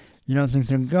 you don't think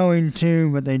they're going to,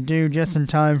 but they do just in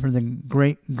time for the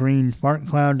great green fart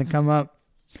cloud to come up.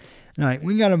 They're like,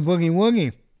 we got a boogie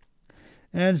woogie.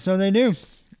 And so they do.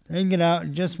 They get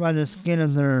out just by the skin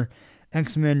of their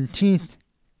X-Men teeth.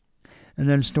 And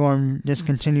then Storm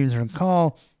discontinues her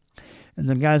call. And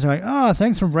the guys are like, oh,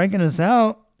 thanks for breaking us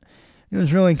out. It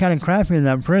was really kind of crappy in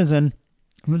that prison.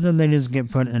 But then they just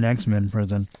get put in X-Men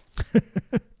prison.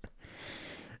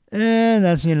 And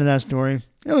that's the end of that story.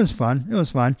 It was fun.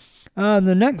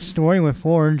 The next story with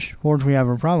Forge, We Have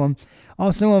a Problem,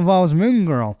 also involves Moon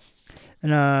Girl.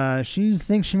 And she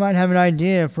thinks she might have an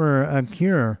idea for a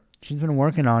cure. She's been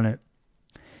working on it,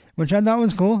 which I thought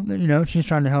was cool. She's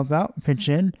trying to help out, pitch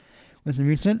in with the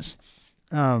mutants.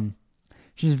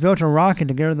 She's built a rocket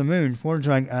to go to the moon. Forge is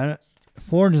like, I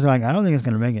don't think it's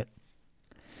going to make it.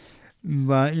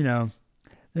 But,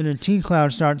 then a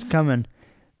T-cloud starts coming,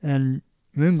 and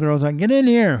Moon Girl's like, get in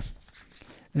here.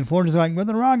 And Forge is like, but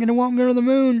the rocket, it won't go to the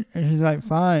moon. And she's like,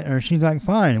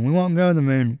 fine, we won't go to the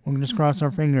moon. We'll just cross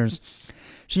our fingers.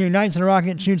 She ignites the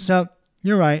rocket, shoots up.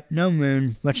 You're right, no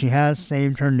moon, but she has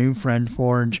saved her new friend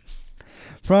Forge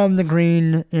from the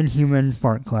green inhuman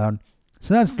fart cloud.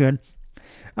 So that's good.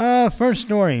 First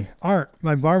story, art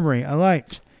by Barbary. I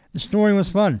liked. The story was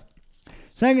fun.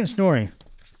 Second story,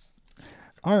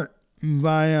 art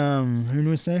by, who do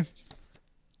we say?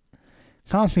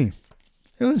 Coffee.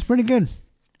 It was pretty good.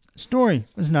 Story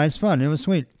was nice, fun. It was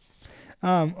sweet.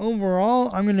 Overall,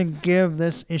 I'm going to give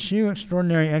this issue,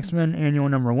 Extraordinary X-Men Annual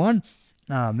Number 1.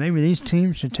 Maybe these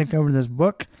teams should take over this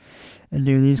book and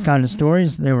do these kind of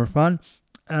stories. They were fun.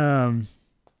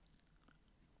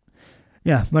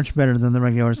 Yeah, much better than the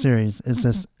regular series. It's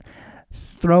this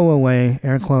throwaway,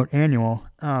 air quote, annual.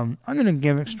 I'm going to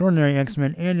give Extraordinary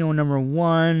X-Men Annual Number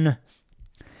 1.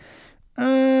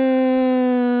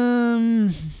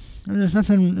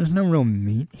 There's no real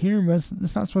meat here, but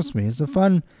it's not supposed to be. It's a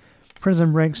fun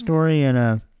prison break story and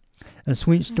a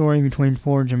sweet story between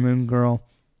Forge and Moon Girl.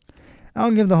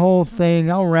 I'll give the whole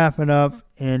thing, I'll wrap it up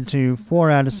into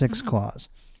 4 out of 6 claws.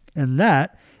 And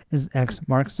that is X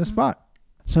marks the spot.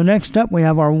 So next up we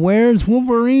have our Where's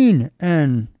Wolverine?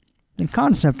 And the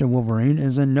concept of Wolverine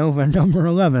is in Nova number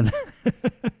 11.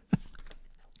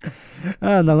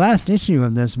 The last issue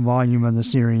of this volume of the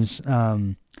series,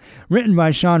 written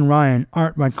by Sean Ryan,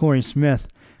 art by Corey Smith,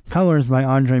 colors by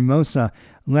Andre Mosa,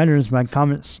 letters by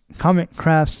Comic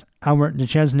Crafts Albert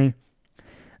DeChesney,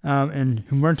 and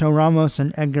Humberto Ramos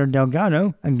and Edgar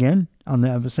Delgado, again, on the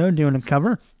episode, doing a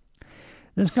cover.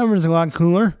 This cover is a lot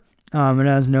cooler. It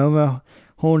has Nova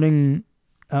holding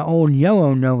an old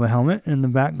yellow Nova helmet. In the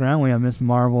background, we have Miss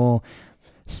Marvel,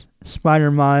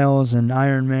 Spider-Miles, and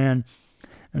Iron Man.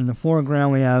 In the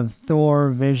foreground, we have Thor,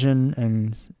 Vision,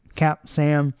 and Cap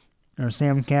Sam, or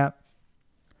Sam Cap.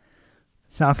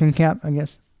 Falcon Cap, I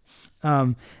guess.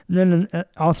 Then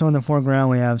also in the foreground,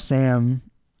 we have Sam,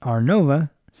 our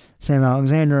Nova, Sam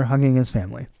Alexander, hugging his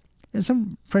family. It's a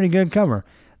pretty good cover.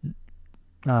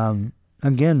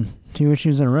 Again, 2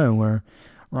 issues in a row where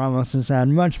Ramos has had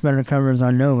much better covers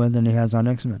on Nova than he has on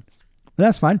X-Men. But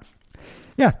that's fine.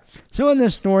 Yeah, so in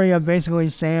this story, basically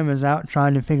Sam is out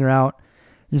trying to figure out,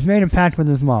 he's made a pact with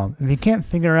his mom. If he can't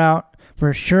figure out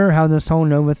for sure how this whole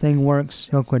Nova thing works,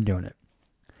 he'll quit doing it.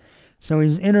 So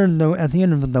he's entered, at the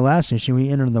end of the last issue, he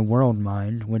entered the World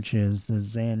Mind, which is the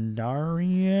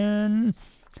Xandarian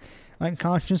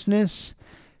consciousness.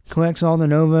 Collects all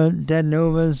the dead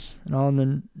Novas, and all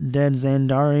the dead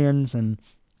Xandarians, and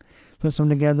puts them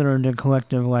together into a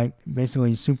collective,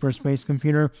 basically super space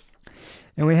computer.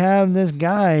 And we have this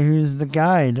guy who's the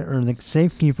guide, or the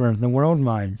safekeeper, the World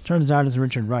Mind. Turns out it's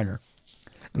Richard Rider.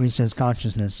 And he says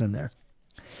consciousness in there.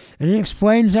 And he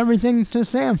explains everything to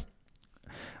Sam.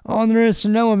 All there is to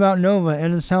know about Nova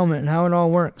and his helmet and how it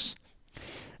all works.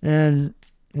 And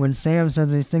when Sam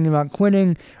says he's thinking about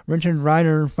quitting, Richard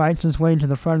Rider fights his way to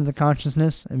the front of the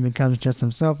consciousness and becomes just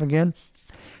himself again.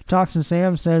 Talks to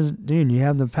Sam, says, dude, you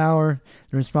have the power,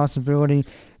 the responsibility.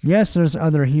 Yes, there's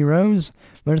other heroes,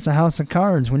 but it's a house of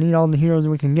cards. We need all the heroes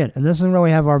we can get. And this is where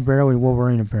we have our barely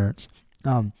Wolverine appearance.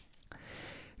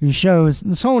 He shows,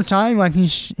 this whole time,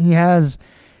 he has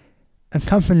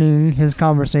accompanying his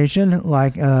conversation,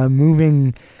 a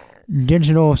moving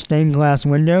digital stained glass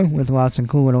window with lots of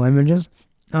cool little images.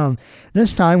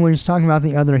 This time, when he's talking about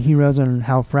the other heroes and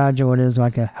how fragile it is,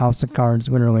 like a house of cards,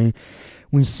 literally,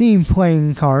 we see him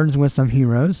playing cards with some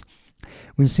heroes.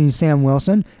 We see Sam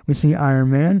Wilson, we see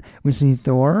Iron Man, we see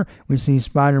Thor, we see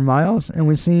Spider-Miles, and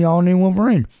we see all new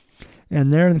Wolverine.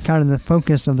 And they're kind of the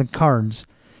focus of the cards.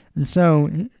 And so,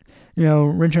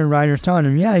 Richard Rider's telling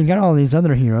him, yeah, you got all these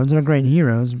other heroes, they're great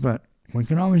heroes, but we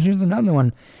can always use another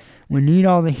one. We need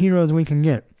all the heroes we can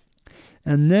get.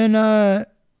 And then,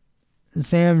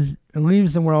 Sam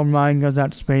leaves the World Mind, goes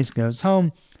out to space, goes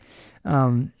home.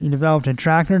 He developed a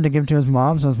tracker to give to his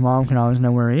mom, so his mom can always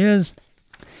know where he is.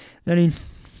 Then he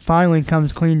finally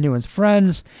comes clean to his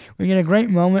friends. We get a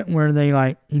great moment where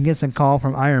he gets a call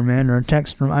from Iron Man, or a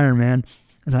text from Iron Man.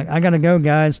 It's like, I gotta go,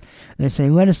 guys. They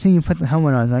say, let us see you put the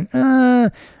helmet on. He's like,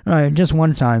 all right, just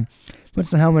one time.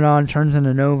 Puts the helmet on, turns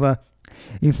into Nova.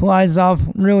 He flies off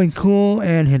really cool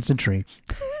and hits a tree.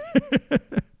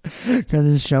 Because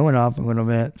he's showing off a little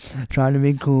bit, trying to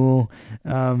be cool.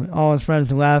 All his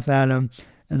friends laugh at him,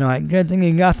 and they're like, good thing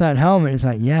you got that helmet. He's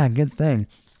like, yeah, good thing.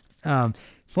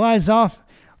 Flies off.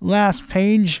 Last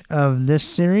page of this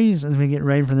series as we get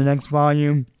ready for the next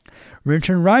volume.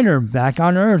 Richard Rider back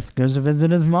on Earth, goes to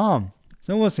visit his mom.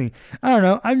 So we'll see. I don't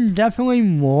know. I'm definitely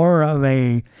more of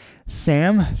a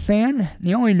Sam fan.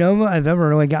 The only Nova I've ever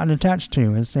really gotten attached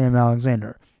to is Sam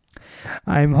Alexander.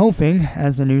 I'm hoping,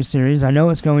 as the new series, I know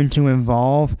it's going to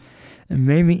evolve and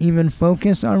maybe even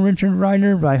focus on Richard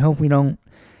Rider, but I hope we don't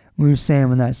lose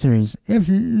Sam in that series. If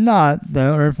not,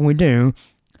 though, or if we do,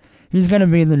 he's going to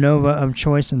be the Nova of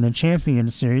choice in the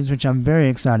Champion series, which I'm very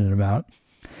excited about.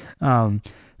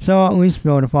 So I'll at least be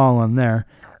able to follow him there.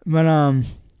 But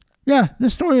Yeah, the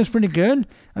story was pretty good.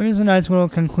 I mean, it's a nice little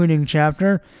concluding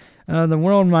chapter. The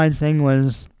world mind thing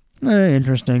was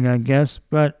interesting, I guess,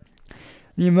 but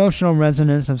the emotional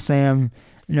resonance of Sam,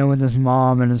 with his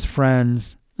mom and his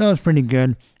friends, that was pretty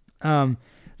good. The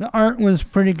art was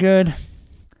pretty good.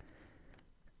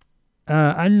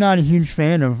 I'm not a huge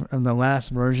fan of the last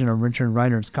version of Richard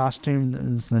Rider's costume. It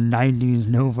was the 90s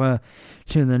Nova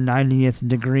to the 90th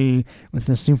degree with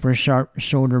the super sharp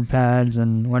shoulder pads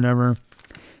and whatever.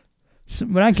 So,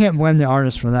 but I can't blame the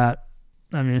artist for that.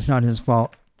 I mean, it's not his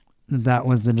fault that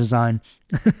was the design.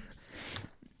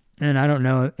 And I don't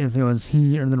know if it was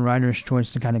he or the writer's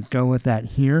choice to kind of go with that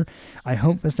here. I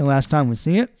hope it's the last time we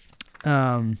see it.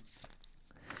 But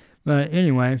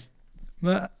anyway,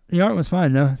 but the art was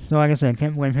fine though. So like I said, I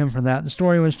can't blame him for that. The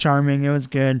story was charming. It was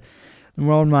good. The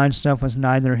world mind stuff was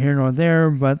neither here nor there,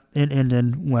 but it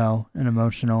ended well and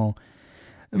emotionally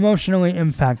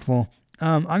impactful.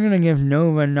 I'm going to give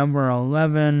Nova number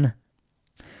 11.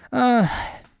 I'll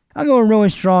go a really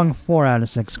strong 4 out of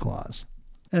 6 claws.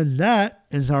 And that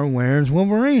is our Where's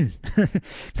Wolverine.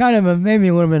 Kind of maybe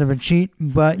a little bit of a cheat,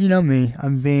 but you know me.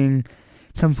 I'm being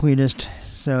completist.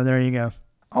 So there you go.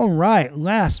 All right.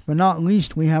 Last but not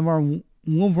least, we have our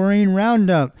Wolverine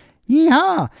Roundup.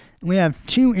 Yeehaw! We have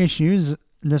 2 issues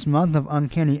this month of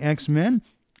Uncanny X-Men,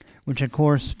 which of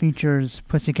course features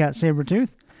Pussycat Sabretooth.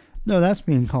 Though that's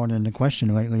being called into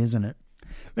question lately, isn't it?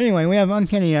 But anyway, we have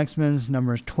Uncanny X-Men's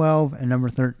numbers 12 and number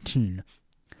 13.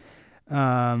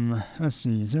 Let's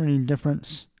see, is there any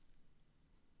difference?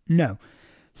 No.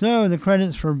 So the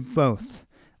credits for both.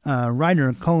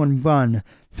 Writer Colin Bunn,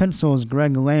 pencils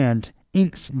Greg Land,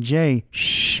 inks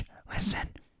listen.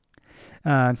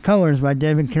 Colors by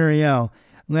David Curiel,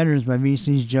 letters by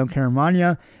VC's Joe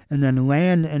Caramagna, and then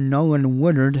Land and Nolan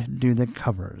Woodard do the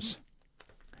covers.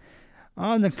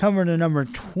 On the cover to number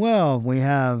 12, we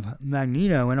have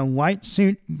Magneto in a white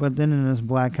suit, but then in this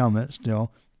black helmet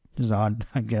still. Which is odd,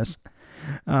 I guess.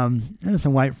 And it's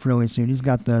a white frilly suit. He's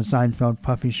got the Seinfeld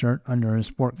puffy shirt under his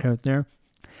sport coat there.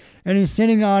 And he's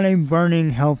sitting on a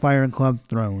burning Hellfire Club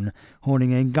throne,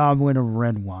 holding a goblet of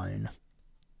red wine.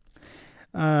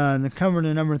 The cover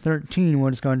to number 13,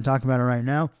 we'll just go ahead and talk about it right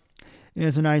now,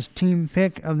 is a nice team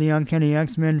pick of the Uncanny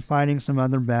X-Men fighting some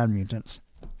other bad mutants.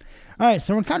 Alright,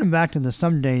 so we're kind of back to the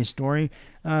Someday story.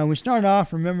 We start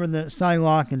off, remember that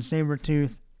Psylocke and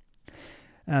Sabretooth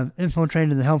have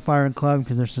infiltrated the Hellfire Club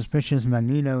because they're suspicious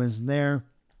Magneto is there.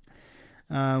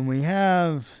 We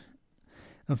have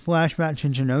a flashback to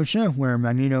Genosha, where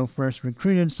Magneto first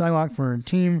recruited Psylocke for her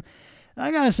team. And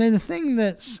I gotta say, the thing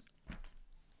it's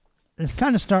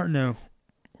kind of starting to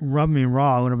rub me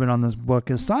raw a little bit on this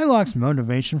book is Psylocke's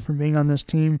motivation for being on this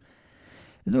team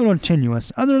is a little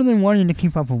tenuous, other than wanting to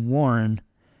keep up with Warren,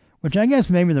 which I guess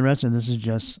maybe the rest of this is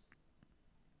just,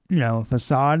 a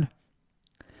facade.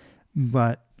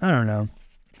 But, I don't know.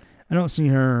 I don't see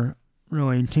her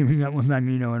really teaming up with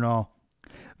Magneto at all.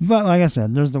 But, like I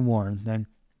said, there's the Warren thing.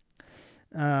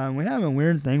 We have a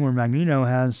weird thing where Magneto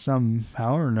has some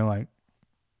power to,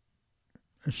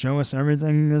 show us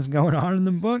everything that's going on in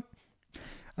the book.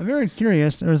 I'm very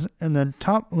curious. There's, in the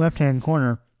top left-hand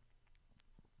corner,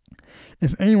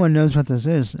 if anyone knows what this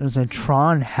is, there's a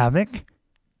Tron Havoc.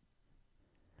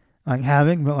 Like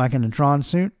Havoc, but like in a Tron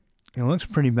suit. It looks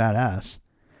pretty badass.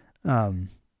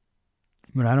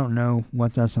 But I don't know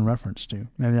what that's in reference to.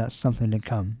 Maybe that's something to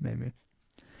come, maybe.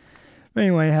 But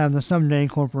anyway, you have the Someday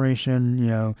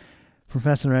Corporation,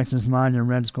 Professor X's mind and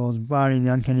Red Skull's body,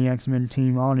 the Uncanny X-Men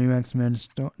team, all new X-Men,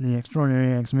 the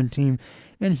Extraordinary X-Men team,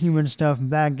 Inhuman stuff,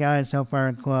 bad guys,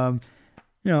 Hellfire Club,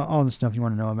 all the stuff you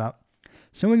want to know about.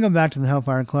 So we go back to the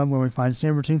Hellfire Club where we find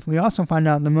Sabretooth. We also find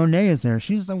out that Monet is there.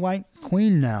 She's the White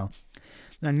Queen now.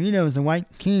 Magneto is the White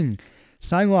King.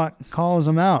 Psylocke calls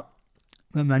him out.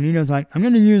 But Magneto's like, I'm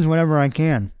going to use whatever I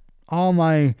can. All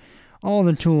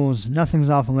the tools, nothing's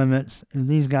off limits. If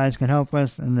these guys can help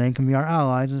us, and they can be our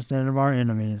allies instead of our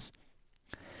enemies.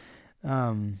 We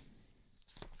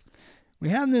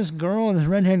have this girl, this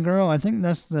redhead girl. I think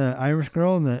that's the Irish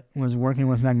girl that was working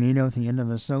with Magneto at the end of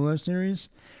his solo series.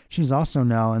 She's also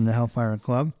now in the Hellfire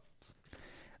Club.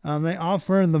 They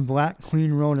offer the Black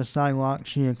Queen role to Psylocke.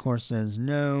 She, of course, says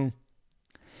no.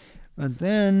 But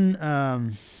then,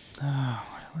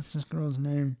 what's this girl's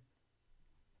name?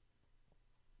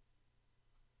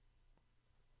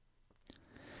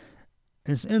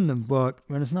 It's in the book,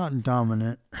 but it's not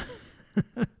dominant.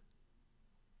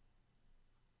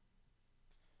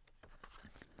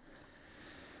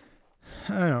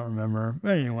 I don't remember.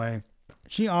 But anyway,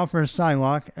 she offers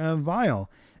Psylocke a vial,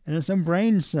 and it's a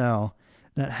brain cell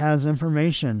that has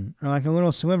information, or like a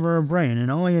little sliver of brain, and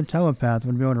only a telepath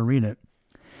would be able to read it.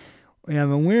 we have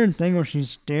a weird thing where she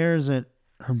stares at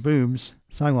her boobs.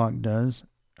 Psylocke does.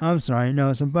 I'm sorry, no,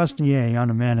 it's a bustier on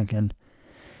a mannequin.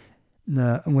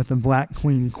 With the Black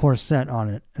Queen corset on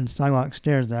it. And Psylocke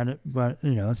stares at it, but,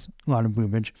 it's a lot of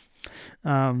boobage.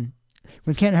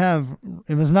 We can't have...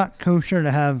 If it's not kosher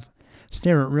to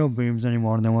stare at real boobs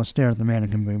anymore, then we'll stare at the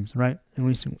mannequin boobs, right? At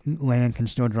least Lan can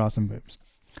still draw some boobs.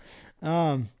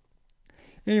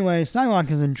 Anyway,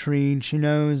 Psylocke is intrigued. She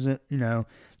knows that,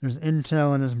 there's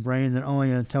intel in this brain that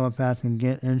only a telepath can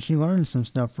get, and she learns some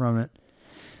stuff from it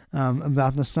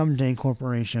about the Someday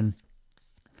Corporation.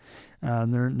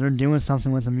 They're doing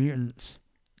something with the mutants,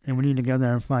 and we need to go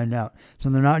there and find out. So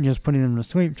they're not just putting them to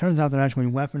sleep. Turns out they're actually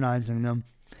weaponizing them.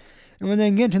 And when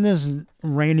they get to this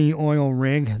rainy oil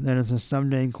rig that is the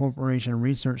Someday Corporation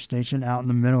research station out in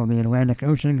the middle of the Atlantic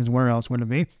Ocean, because where else would it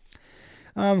be?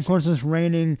 Of course, it's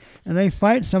raining, and they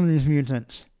fight some of these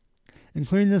mutants,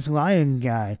 including this lion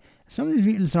guy. Some of these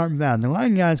mutants aren't bad. The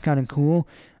lion guy is kind of cool.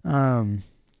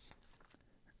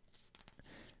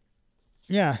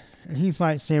 Yeah, he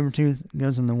fights Sabretooth,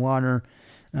 goes in the water.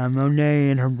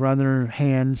 Monet and her brother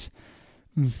Hands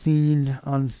feed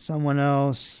on someone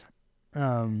else.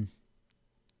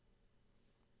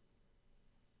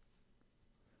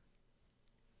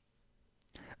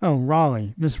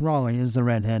 Raleigh. Miss Raleigh is the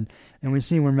redhead. And we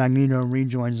see where Magneto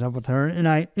rejoins up with her.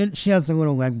 And she has the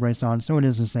little leg brace on, so it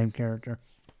is the same character.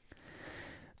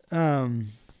 She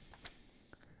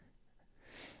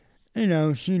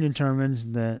determines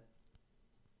that,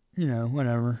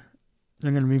 whatever.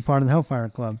 They're going to be part of the Hellfire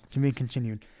Club. To be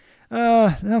continued.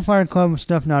 The Hellfire Club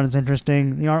stuff not as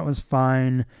interesting. The art was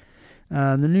fine.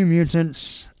 The new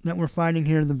mutants that we're fighting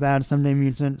here, the bad Someday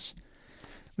mutants.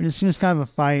 But it's just kind of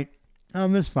a fight.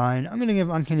 It's fine. I'm going to give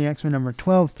Uncanny X-Men number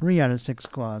 12 3 out of 6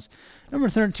 claws. Number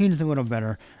 13 is a little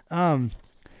better.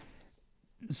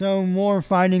 So more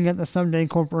fighting at the Someday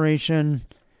Corporation.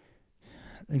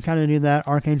 They kind of do that.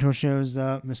 Archangel shows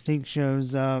up. Mystique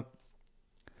shows up.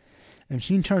 And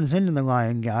she turns into the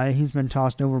lion guy. He's been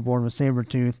tossed overboard with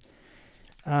Sabretooth.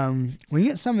 We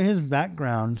get some of his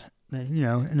background. That, in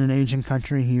an Asian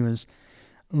country, he was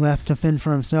left to fend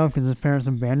for himself because his parents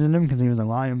abandoned him because he was a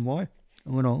lion boy. A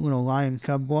little lion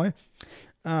cub boy.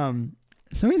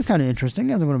 So he's kind of interesting.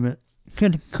 He has a little bit...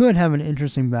 Could have an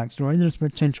interesting backstory. There's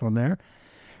potential there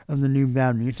of the new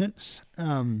bad mutants.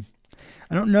 I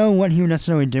don't know what he would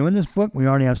necessarily do in this book. We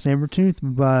already have Sabretooth,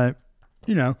 but,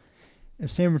 if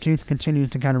Sabretooth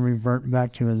continues to kind of revert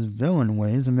back to his villain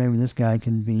ways, then maybe this guy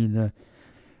can be the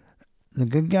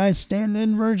good guy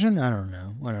stand-in version. I don't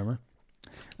know. Whatever.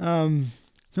 So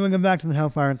we go back to the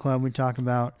Hellfire Club. We talk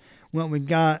about what we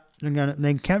got.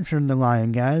 They captured the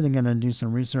lion guy. They're going to do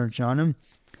some research on him.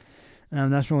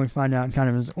 That's where we find out kind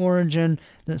of his origin,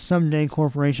 that Someday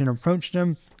Corporation approached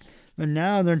him. But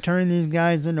now they're turning these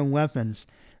guys into weapons.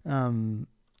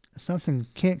 Something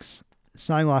kicks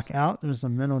Psylocke out. There's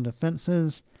some mental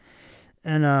defenses.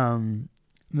 And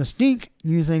Mystique,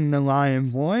 using the lion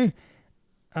boy,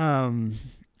 or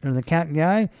the cat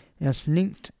guy, has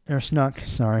snuck,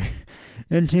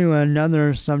 into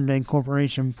another Someday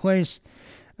Corporation place.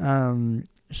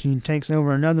 She takes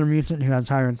over another mutant who has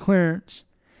higher clearance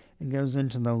and goes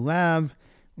into the lab.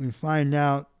 We find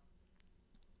out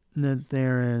that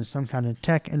there is some kind of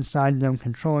tech inside them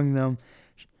controlling them.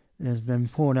 It has been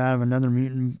pulled out of another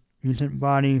mutant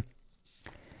body.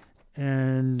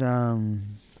 And,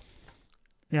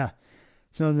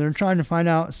 so they're trying to find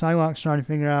out, Psylocke's trying to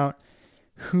figure out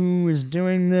who is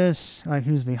doing this, like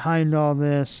who's behind all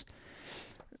this.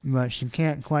 But she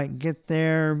can't quite get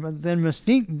there. But then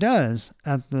Mystique does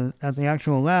at the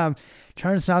actual lab.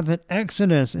 Turns out that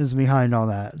Exodus is behind all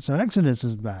that. So Exodus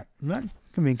is back. That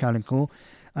could be kind of cool.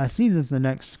 I see that the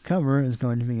next cover is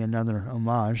going to be another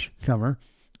homage cover.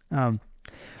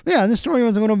 The story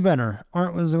was a little better.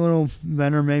 Art was a little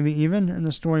better, maybe even, and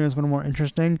the story was a little more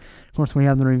interesting. Of course, we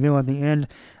have the reveal at the end.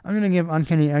 I'm going to give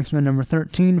Uncanny X-Men number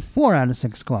 13 4 out of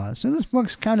 6 claws. So this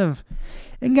book's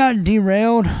it got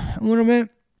derailed a little bit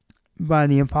by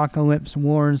the Apocalypse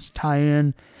Wars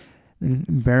tie-in,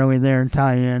 barely there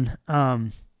tie-in.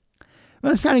 But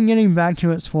it's kind of getting back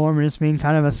to its form and it's being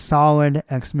kind of a solid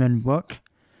X-Men book.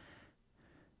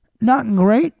 Not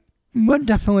great, but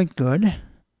definitely good.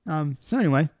 So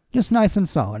anyway, just nice and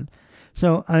solid.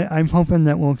 So I'm hoping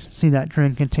that we'll see that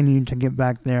trend continue to get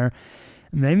back there.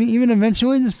 Maybe even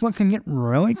eventually this book can get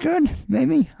really good.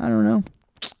 Maybe. I don't know.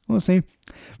 We'll see.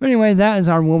 But anyway, that is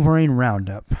our Wolverine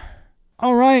Roundup.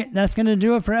 Alright, that's going to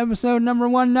do it for episode number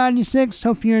 196.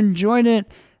 Hope you enjoyed it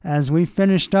as we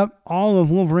finished up all of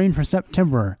Wolverine for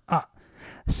September.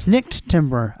 Snicked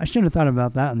Timber. I should have thought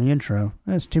about that in the intro.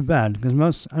 That's too bad,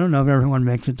 because I don't know if everyone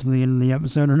makes it to the end of the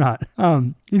episode or not.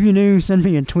 If you do, send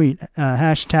me a tweet,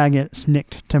 hashtag it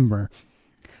Snicked Timber.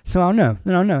 So I'll know.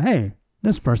 Then I'll know, hey,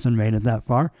 this person made it that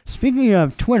far. Speaking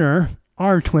of Twitter,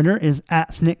 our Twitter is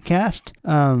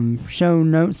 @SnickCast. Show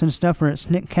notes and stuff are at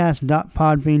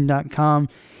snickcast.podbean.com.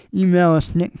 Email us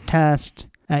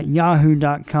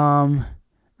snickcast@yahoo.com.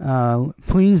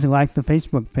 Please like the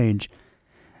Facebook page.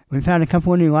 We've had a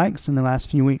couple of new likes in the last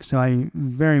few weeks, so I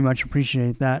very much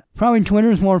appreciate that. Probably Twitter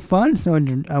is more fun, so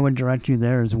I would direct you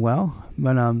there as well.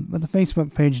 But the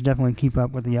Facebook page, definitely keep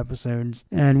up with the episodes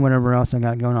and whatever else I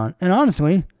got going on. And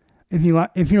honestly, if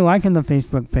you're liking the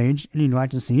Facebook page and you'd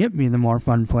like to see it be the more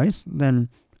fun place, then,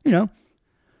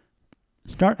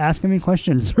 start asking me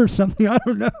questions or something. I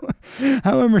don't know.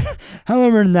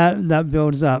 However that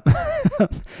builds up.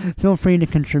 Feel free to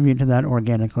contribute to that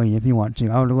organically if you want to.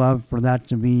 I would love for that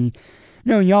to be,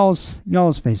 y'all's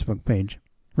Facebook page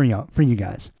for you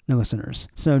guys, the listeners.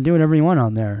 So do whatever you want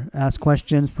on there. Ask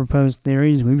questions, propose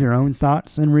theories, leave your own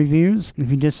thoughts and reviews.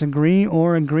 If you disagree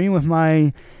or agree with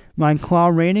my claw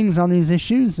ratings on these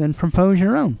issues, and propose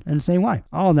your own and say why.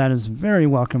 All that is very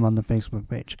welcome on the Facebook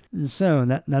page. So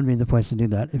that'd be the place to do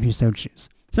that if you so choose.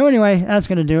 So anyway, that's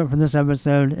going to do it for this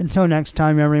episode. Until next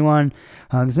time, everyone,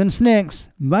 hugs and snicks.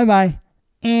 Bye-bye.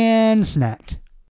 And snacked.